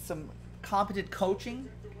with some competent coaching,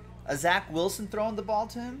 a Zach Wilson throwing the ball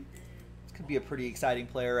to him, this could be a pretty exciting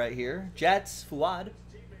player right here. Jets, Fuad.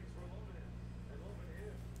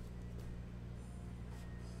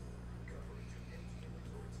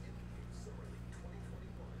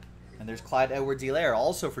 And there's Clyde Edwards-Helaire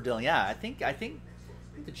also for Dylan. Yeah, I think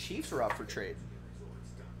the Chiefs are up for trade.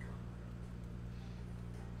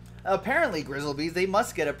 Apparently, Grizzlebees, they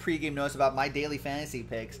must get a pregame notice about my daily fantasy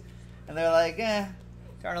picks. And they're like,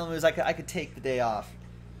 Darnell Mooney, I could take the day off.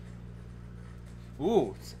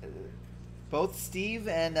 Ooh. Both Steve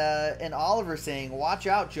and Oliver saying, watch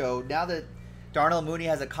out, Joe. Now that Darnell Mooney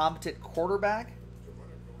has a competent quarterback,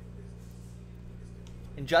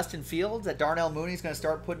 And Justin Fields, that Darnell Mooney's going to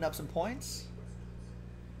start putting up some points.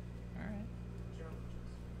 All right.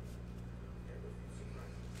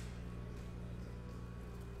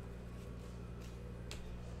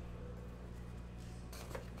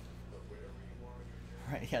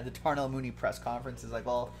 Right, yeah, the Darnell Mooney press conference is like,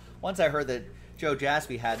 well, once I heard that Joe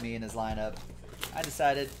Jaspy had me in his lineup, I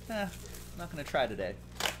decided, I'm not going to try today.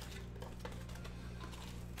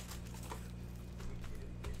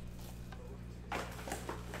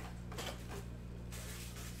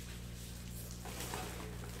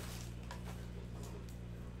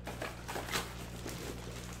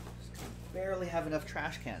 Barely have enough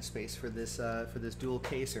trash can space for this dual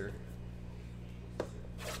caser.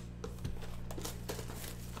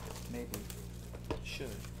 Maybe. Should.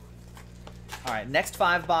 All right, next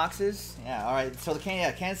 5 boxes. Yeah, all right. So the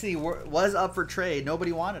Kansas City was up for trade.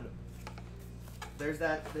 Nobody wanted him. There's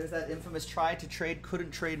that infamous try to trade,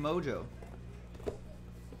 couldn't trade mojo.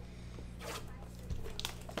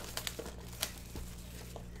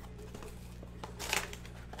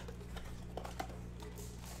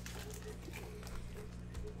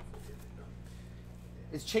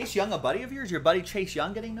 Is Chase Young a buddy of yours? Your buddy Chase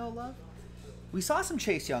Young getting no love? We saw some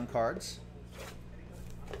Chase Young cards.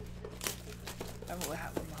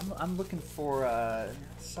 I'm looking for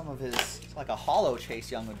some of his, like a hollow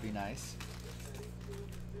Chase Young would be nice.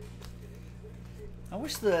 I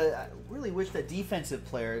really wish the defensive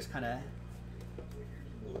players kind of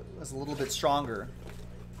was a little bit stronger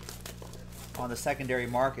on the secondary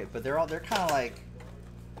market, but they're kind of like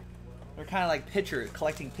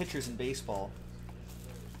collecting pitchers in baseball.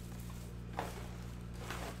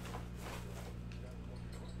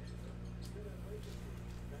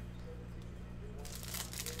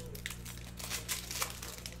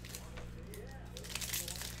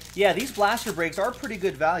 Yeah, these blaster breaks are pretty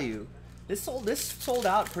good value. This sold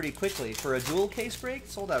out pretty quickly for a dual case break.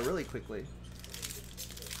 Sold out really quickly.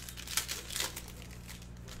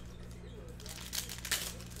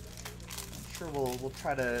 I'm sure we'll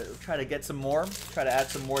try to get some more. Try to add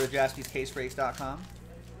some more to JaspysCaseBreaks.com.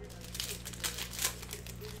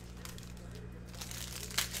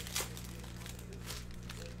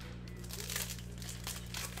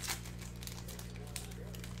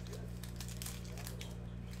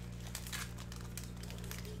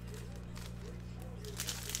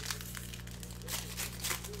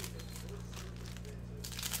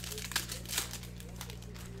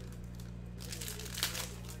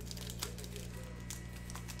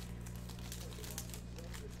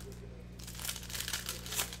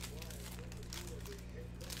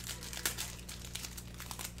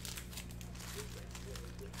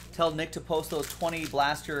 Tell Nick to post those 20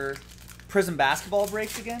 blaster Prism basketball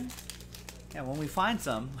breaks again. Yeah, when we find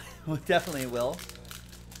some, we definitely will.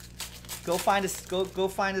 Go find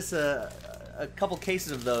us a couple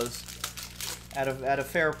cases of those at a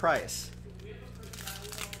fair price.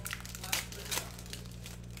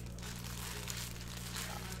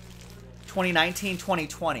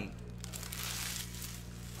 $2019-2020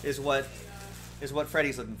 is what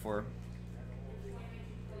Freddie's looking for.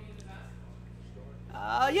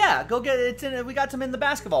 Yeah, go get it. We got some in the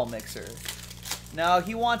basketball mixer. No,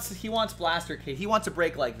 he wants blaster case. He wants a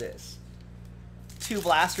break like this. 2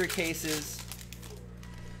 blaster cases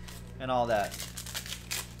and all that.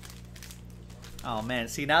 Oh man,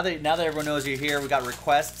 see now that everyone knows you're here, we got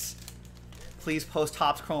requests. Please post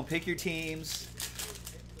Topps Chrome Pick Your Teams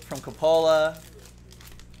from Coppola.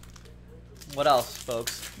 What else,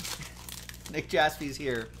 folks? Nick Jaspy's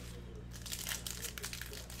here.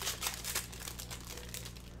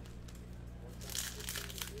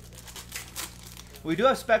 We do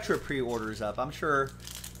have Spectra pre-orders up. I'm sure,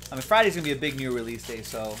 Friday's going to be a big new release day,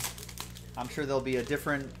 so I'm sure there'll be a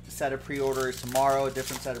different set of pre-orders tomorrow, a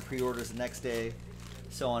different set of pre-orders the next day,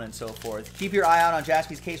 so on and so forth. Keep your eye out on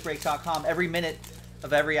JaspysCaseBreaks.com every minute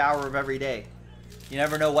of every hour of every day. You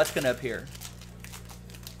never know what's going to appear.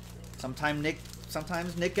 Sometimes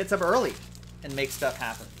Nick gets up early and makes stuff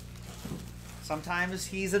happen. Sometimes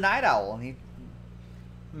he's a night owl and he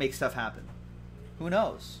makes stuff happen. Who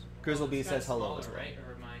knows? Grizzleby says hello. Smaller, right?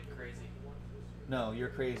 Or am I crazy? No, you're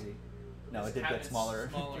crazy. No, This it did get cabinet's smaller.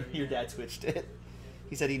 smaller, Your yeah. dad switched it.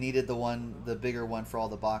 He said he needed the bigger one for all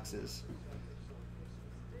the boxes.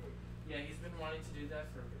 Yeah, he's been wanting to do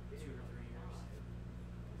that for 2 or 3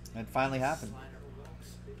 years. It finally happened. Slider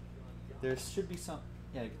box. There should be some.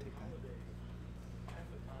 Yeah, you can take that.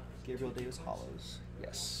 Gabriel Davis hollows.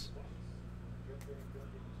 Yes.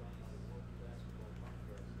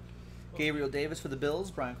 Gabriel Davis for the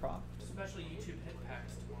Bills. Brian Croft. Especially YouTube hit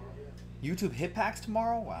packs tomorrow. YouTube hit packs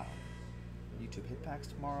tomorrow. Wow. YouTube hit packs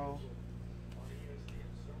tomorrow.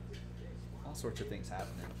 All sorts of things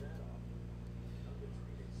happening.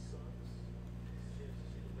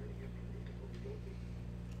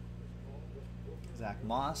 Zach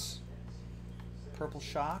Moss. Purple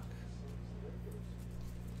Shock.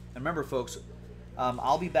 And remember, folks,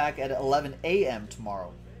 I'll be back at 11 a.m.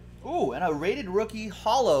 tomorrow. Ooh, and a rated rookie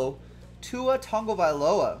holo, Tua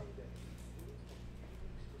Tagovailoa.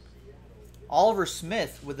 Oliver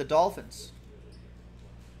Smith with the Dolphins.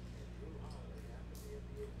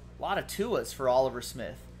 A lot of Tuas for Oliver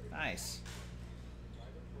Smith. Nice.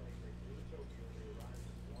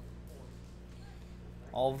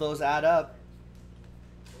 All of those add up.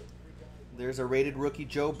 There's a rated rookie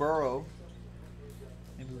Joe Burrow.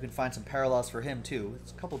 Maybe we can find some parallels for him too.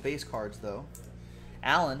 It's a couple base cards though.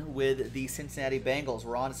 Allen with the Cincinnati Bengals.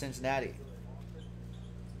 We're on to Cincinnati.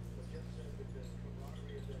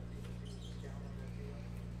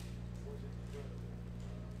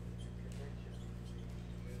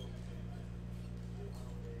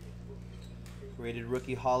 Rated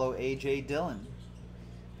rookie holo AJ Dillon.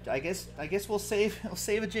 I guess we'll save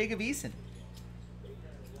a Jacob Eason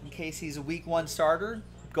in case he's a week 1 starter,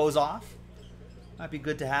 goes off. Might be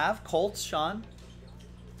good to have. Colts, Sean.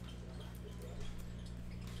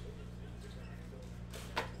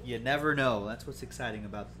 You never know. That's what's exciting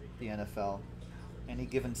about the NFL. Any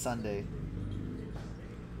given Sunday.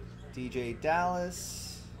 DJ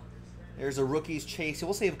Dallas. There's a rookies Chase.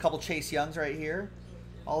 We'll save a couple Chase Youngs right here.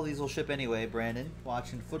 All these will ship anyway, Brandon.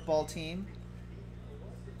 Watching football team.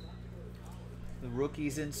 The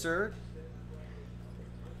rookies insert.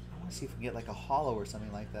 I want to see if we can get like a holo or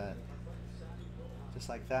something like that. Just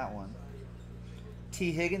like that one.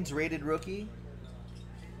 T. Higgins, rated rookie.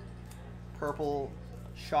 Purple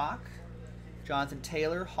Shock. Jonathan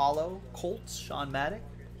Taylor, holo. Colts, Sean Maddock.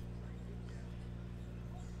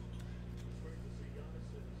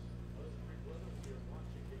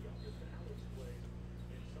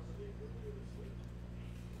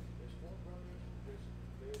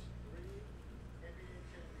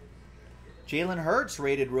 Jalen Hurts,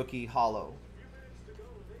 rated rookie holo.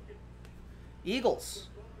 Eagles.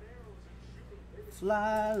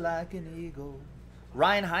 Fly like an eagle.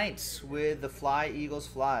 Ryan Heinz with the Fly Eagles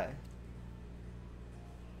Fly.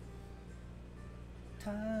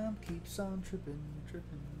 Time keeps on tripping,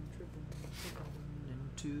 tripping, tripping, tripping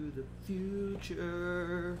into the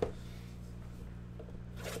future.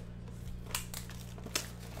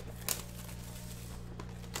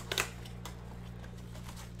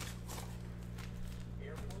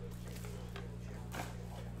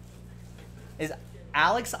 Is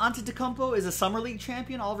Alex Antetokounmpo is a Summer League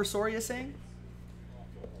champion? Oliver Soria is saying.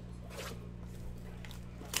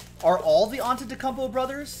 Are all the Antetokounmpo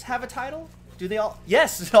brothers have a title? Do they all?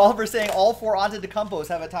 Yes, Oliver's saying all 4 Antetokounmpos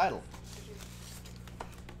have a title.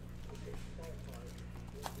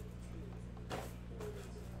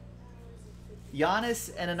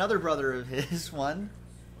 Giannis and another brother of his won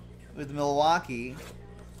with Milwaukee.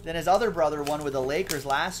 Then his other brother won with the Lakers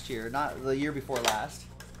last year, not the year before last.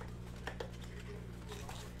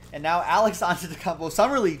 And now Alex Antetokounmpo,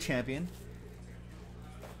 Summer League champion.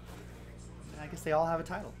 I guess they all have a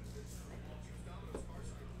title.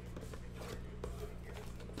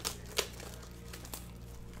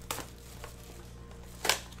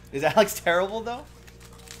 Is Alex terrible though?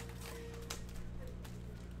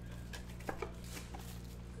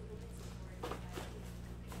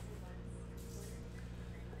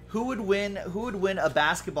 Who would win a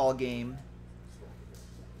basketball game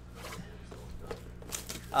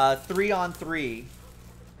 3-on-3?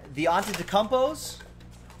 The Antetokounmpos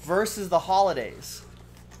versus the Holidays.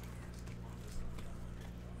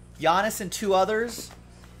 Giannis and 2 others.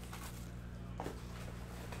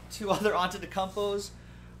 2 other Antetokounmpos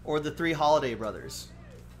or the 3 Holiday brothers.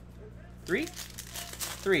 3?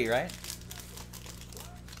 3, right?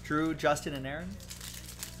 Drew, Justin, and Aaron.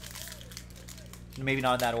 Maybe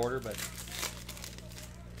not in that order, but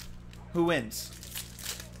who wins?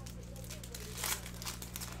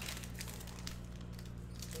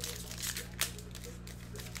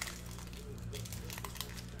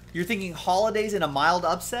 You're thinking Holidays in a mild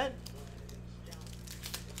upset?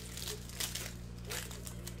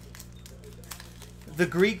 The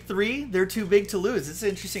Greek 3, they're too big to lose. It's an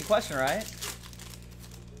interesting question, right?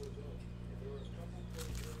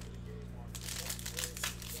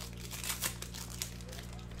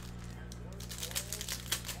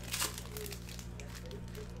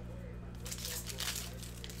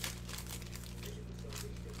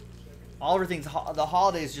 Oliver thinks the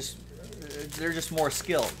Holidays they're just more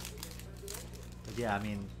skilled. But yeah, I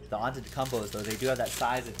mean, the Antetokounmpos, though, they do have that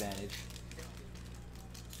size advantage.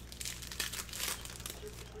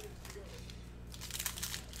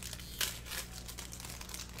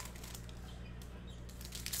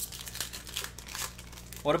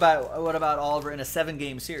 What about Oliver in a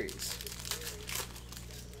 7-game series?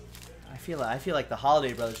 I feel like the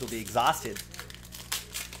Holiday brothers will be exhausted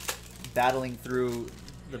battling through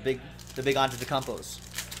the big Antetokounmpos.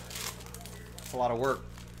 It's a lot of work.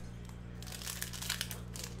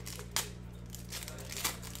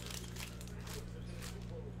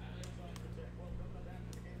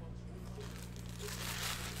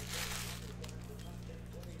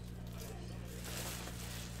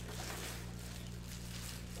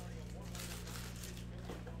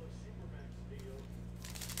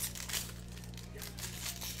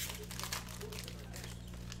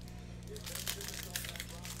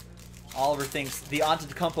 Oliver thinks the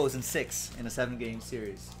Antetokounmpos in 6 in a 7-game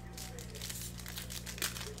series.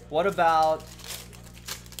 What about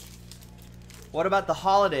the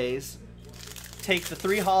Holidays? Take the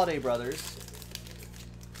 3 Holiday brothers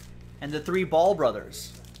and the 3 Ball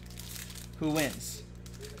brothers. Who wins?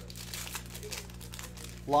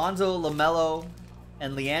 Lonzo, LaMelo,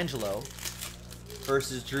 and LiAngelo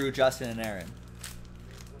versus Drew, Justin, and Aaron.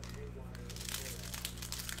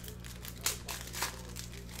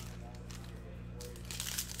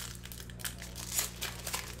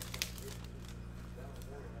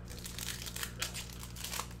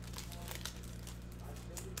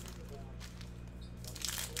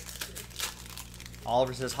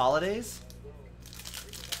 Oliver says Holidays?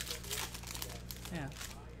 Yeah.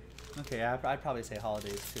 Okay, I'd probably say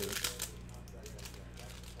Holidays too.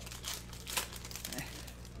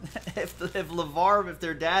 if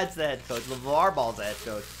their dad's the head coach, LeVar Ball's the head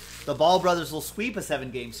coach, the Ball brothers will sweep a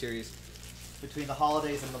 7-game series between the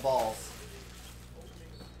Holidays and the Balls.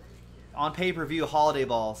 On pay-per-view, Holiday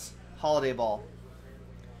Ball.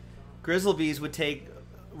 Grizzlebees would take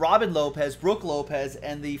Robin Lopez, Brooke Lopez,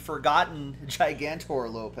 and the forgotten Gigantor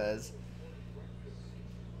Lopez.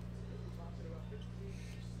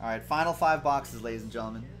 All right, final 5 boxes, ladies and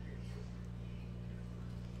gentlemen.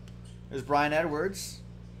 There's Brian Edwards.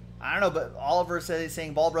 I don't know, but Oliver says he's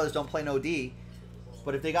saying Ball brothers don't play no D.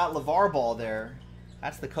 But if they got LeVar Ball there,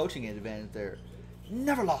 that's the coaching advantage there.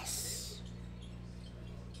 Never lost.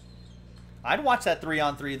 I'd watch that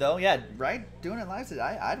 3-on-3 though. Yeah, right? Doing it live today.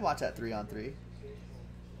 I'd watch that 3-on-3.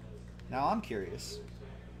 Now I'm curious.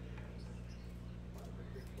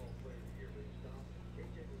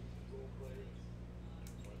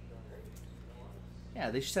 Yeah,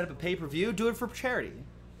 they should set up a pay-per-view. Do it for charity.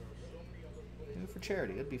 Do it for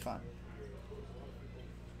charity. It'd be fun.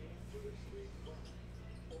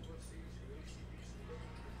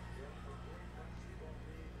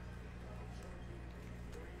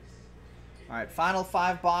 All right, final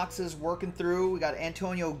 5 boxes working through. We got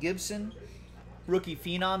Antonio Gibson, rookie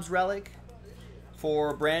Phenoms relic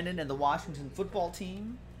for Brandon and the Washington football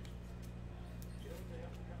team.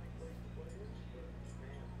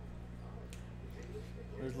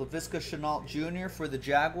 There's Laviska Shenault Jr. for the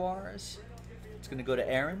Jaguars. It's going to go to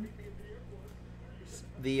Aaron.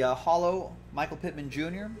 The hollow Michael Pittman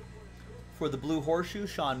Jr. for the Blue Horseshoe,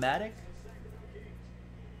 Sean Maddock.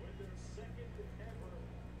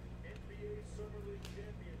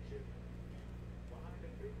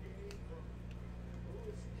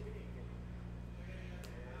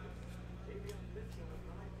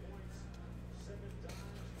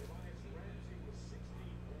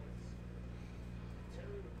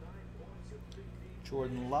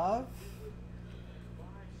 Jordan Love.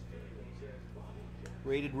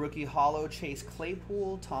 Rated rookie hollow Chase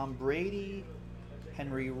Claypool, Tom Brady,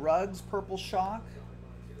 Henry Ruggs, Purple Shock.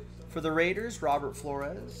 For the Raiders, Robert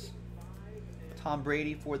Flores. Tom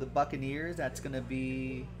Brady for the Buccaneers. That's going to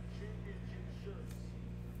be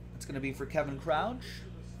for Kevin Crouch.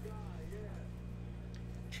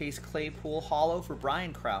 Chase Claypool hollow for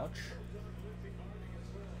Brian Crouch.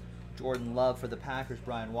 Jordan Love for the Packers,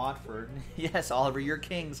 Brian Watford. Yes, Oliver, your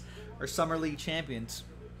Kings are Summer League champions.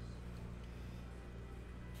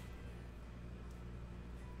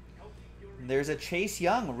 And there's a Chase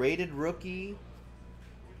Young, rated rookie,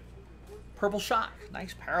 Purple Shock.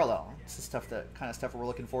 Nice parallel. This is the kind of stuff we're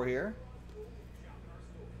looking for here.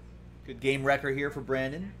 Good game record here for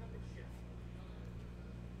Brandon.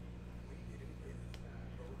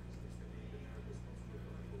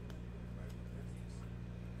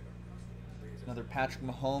 Another Patrick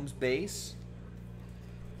Mahomes base.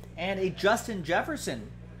 And a Justin Jefferson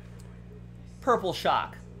Purple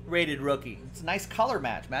Shock rated rookie. It's a nice color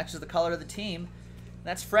match. Matches the color of the team.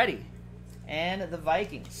 That's Freddie and the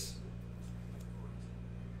Vikings.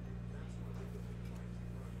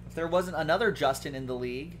 If there wasn't another Justin in the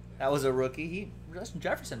league that was a rookie, Justin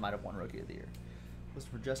Jefferson might have won Rookie of the Year. It was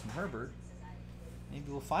for Justin Herbert. Maybe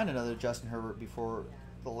we'll find another Justin Herbert before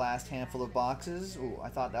the last handful of boxes. Ooh, I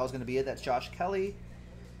thought that was going to be it. That's Josh Kelly.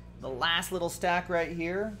 The last little stack right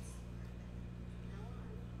here.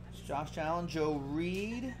 It's Josh Allen, Joe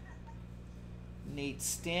Reed, Nate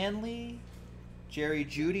Stanley, Jerry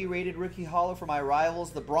Jeudy, rated rookie holo for my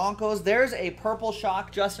rivals, the Broncos. There's a purple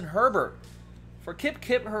shock Justin Herbert for Kip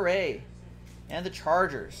Kip Hooray and the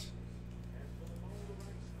Chargers.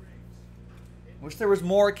 Wish there was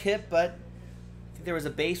more Kip, but I think there was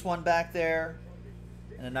a base one back there.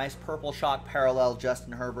 And a nice purple shock parallel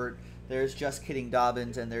Justin Herbert. There's Just Kidding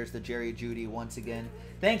Dobbins, and there's the Jerry Jeudy once again.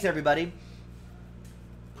 Thanks, everybody.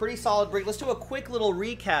 Pretty solid break. Let's do a quick little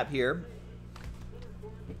recap here.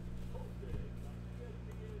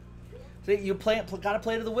 So you got to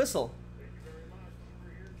play to the whistle.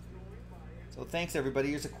 So thanks, everybody.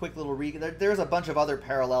 Here's a quick little recap. There's a bunch of other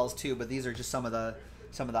parallels too, but these are just some of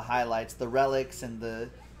the highlights, the relics,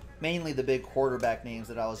 and mainly the big quarterback names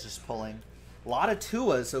that I was just pulling. A lot of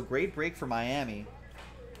Tuas, so great break for Miami.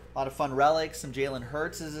 A lot of fun relics, some Jalen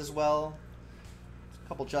Hurtses as well. A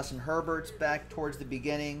couple Justin Herberts back towards the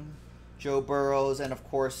beginning. Joe Burrows, and of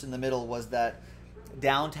course in the middle was that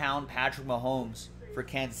downtown Patrick Mahomes for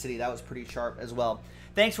Kansas City. That was pretty sharp as well.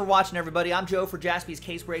 Thanks for watching, everybody. I'm Joe for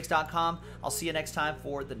JaspysCaseBreaks.com. I'll see you next time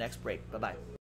for the next break. Bye-bye.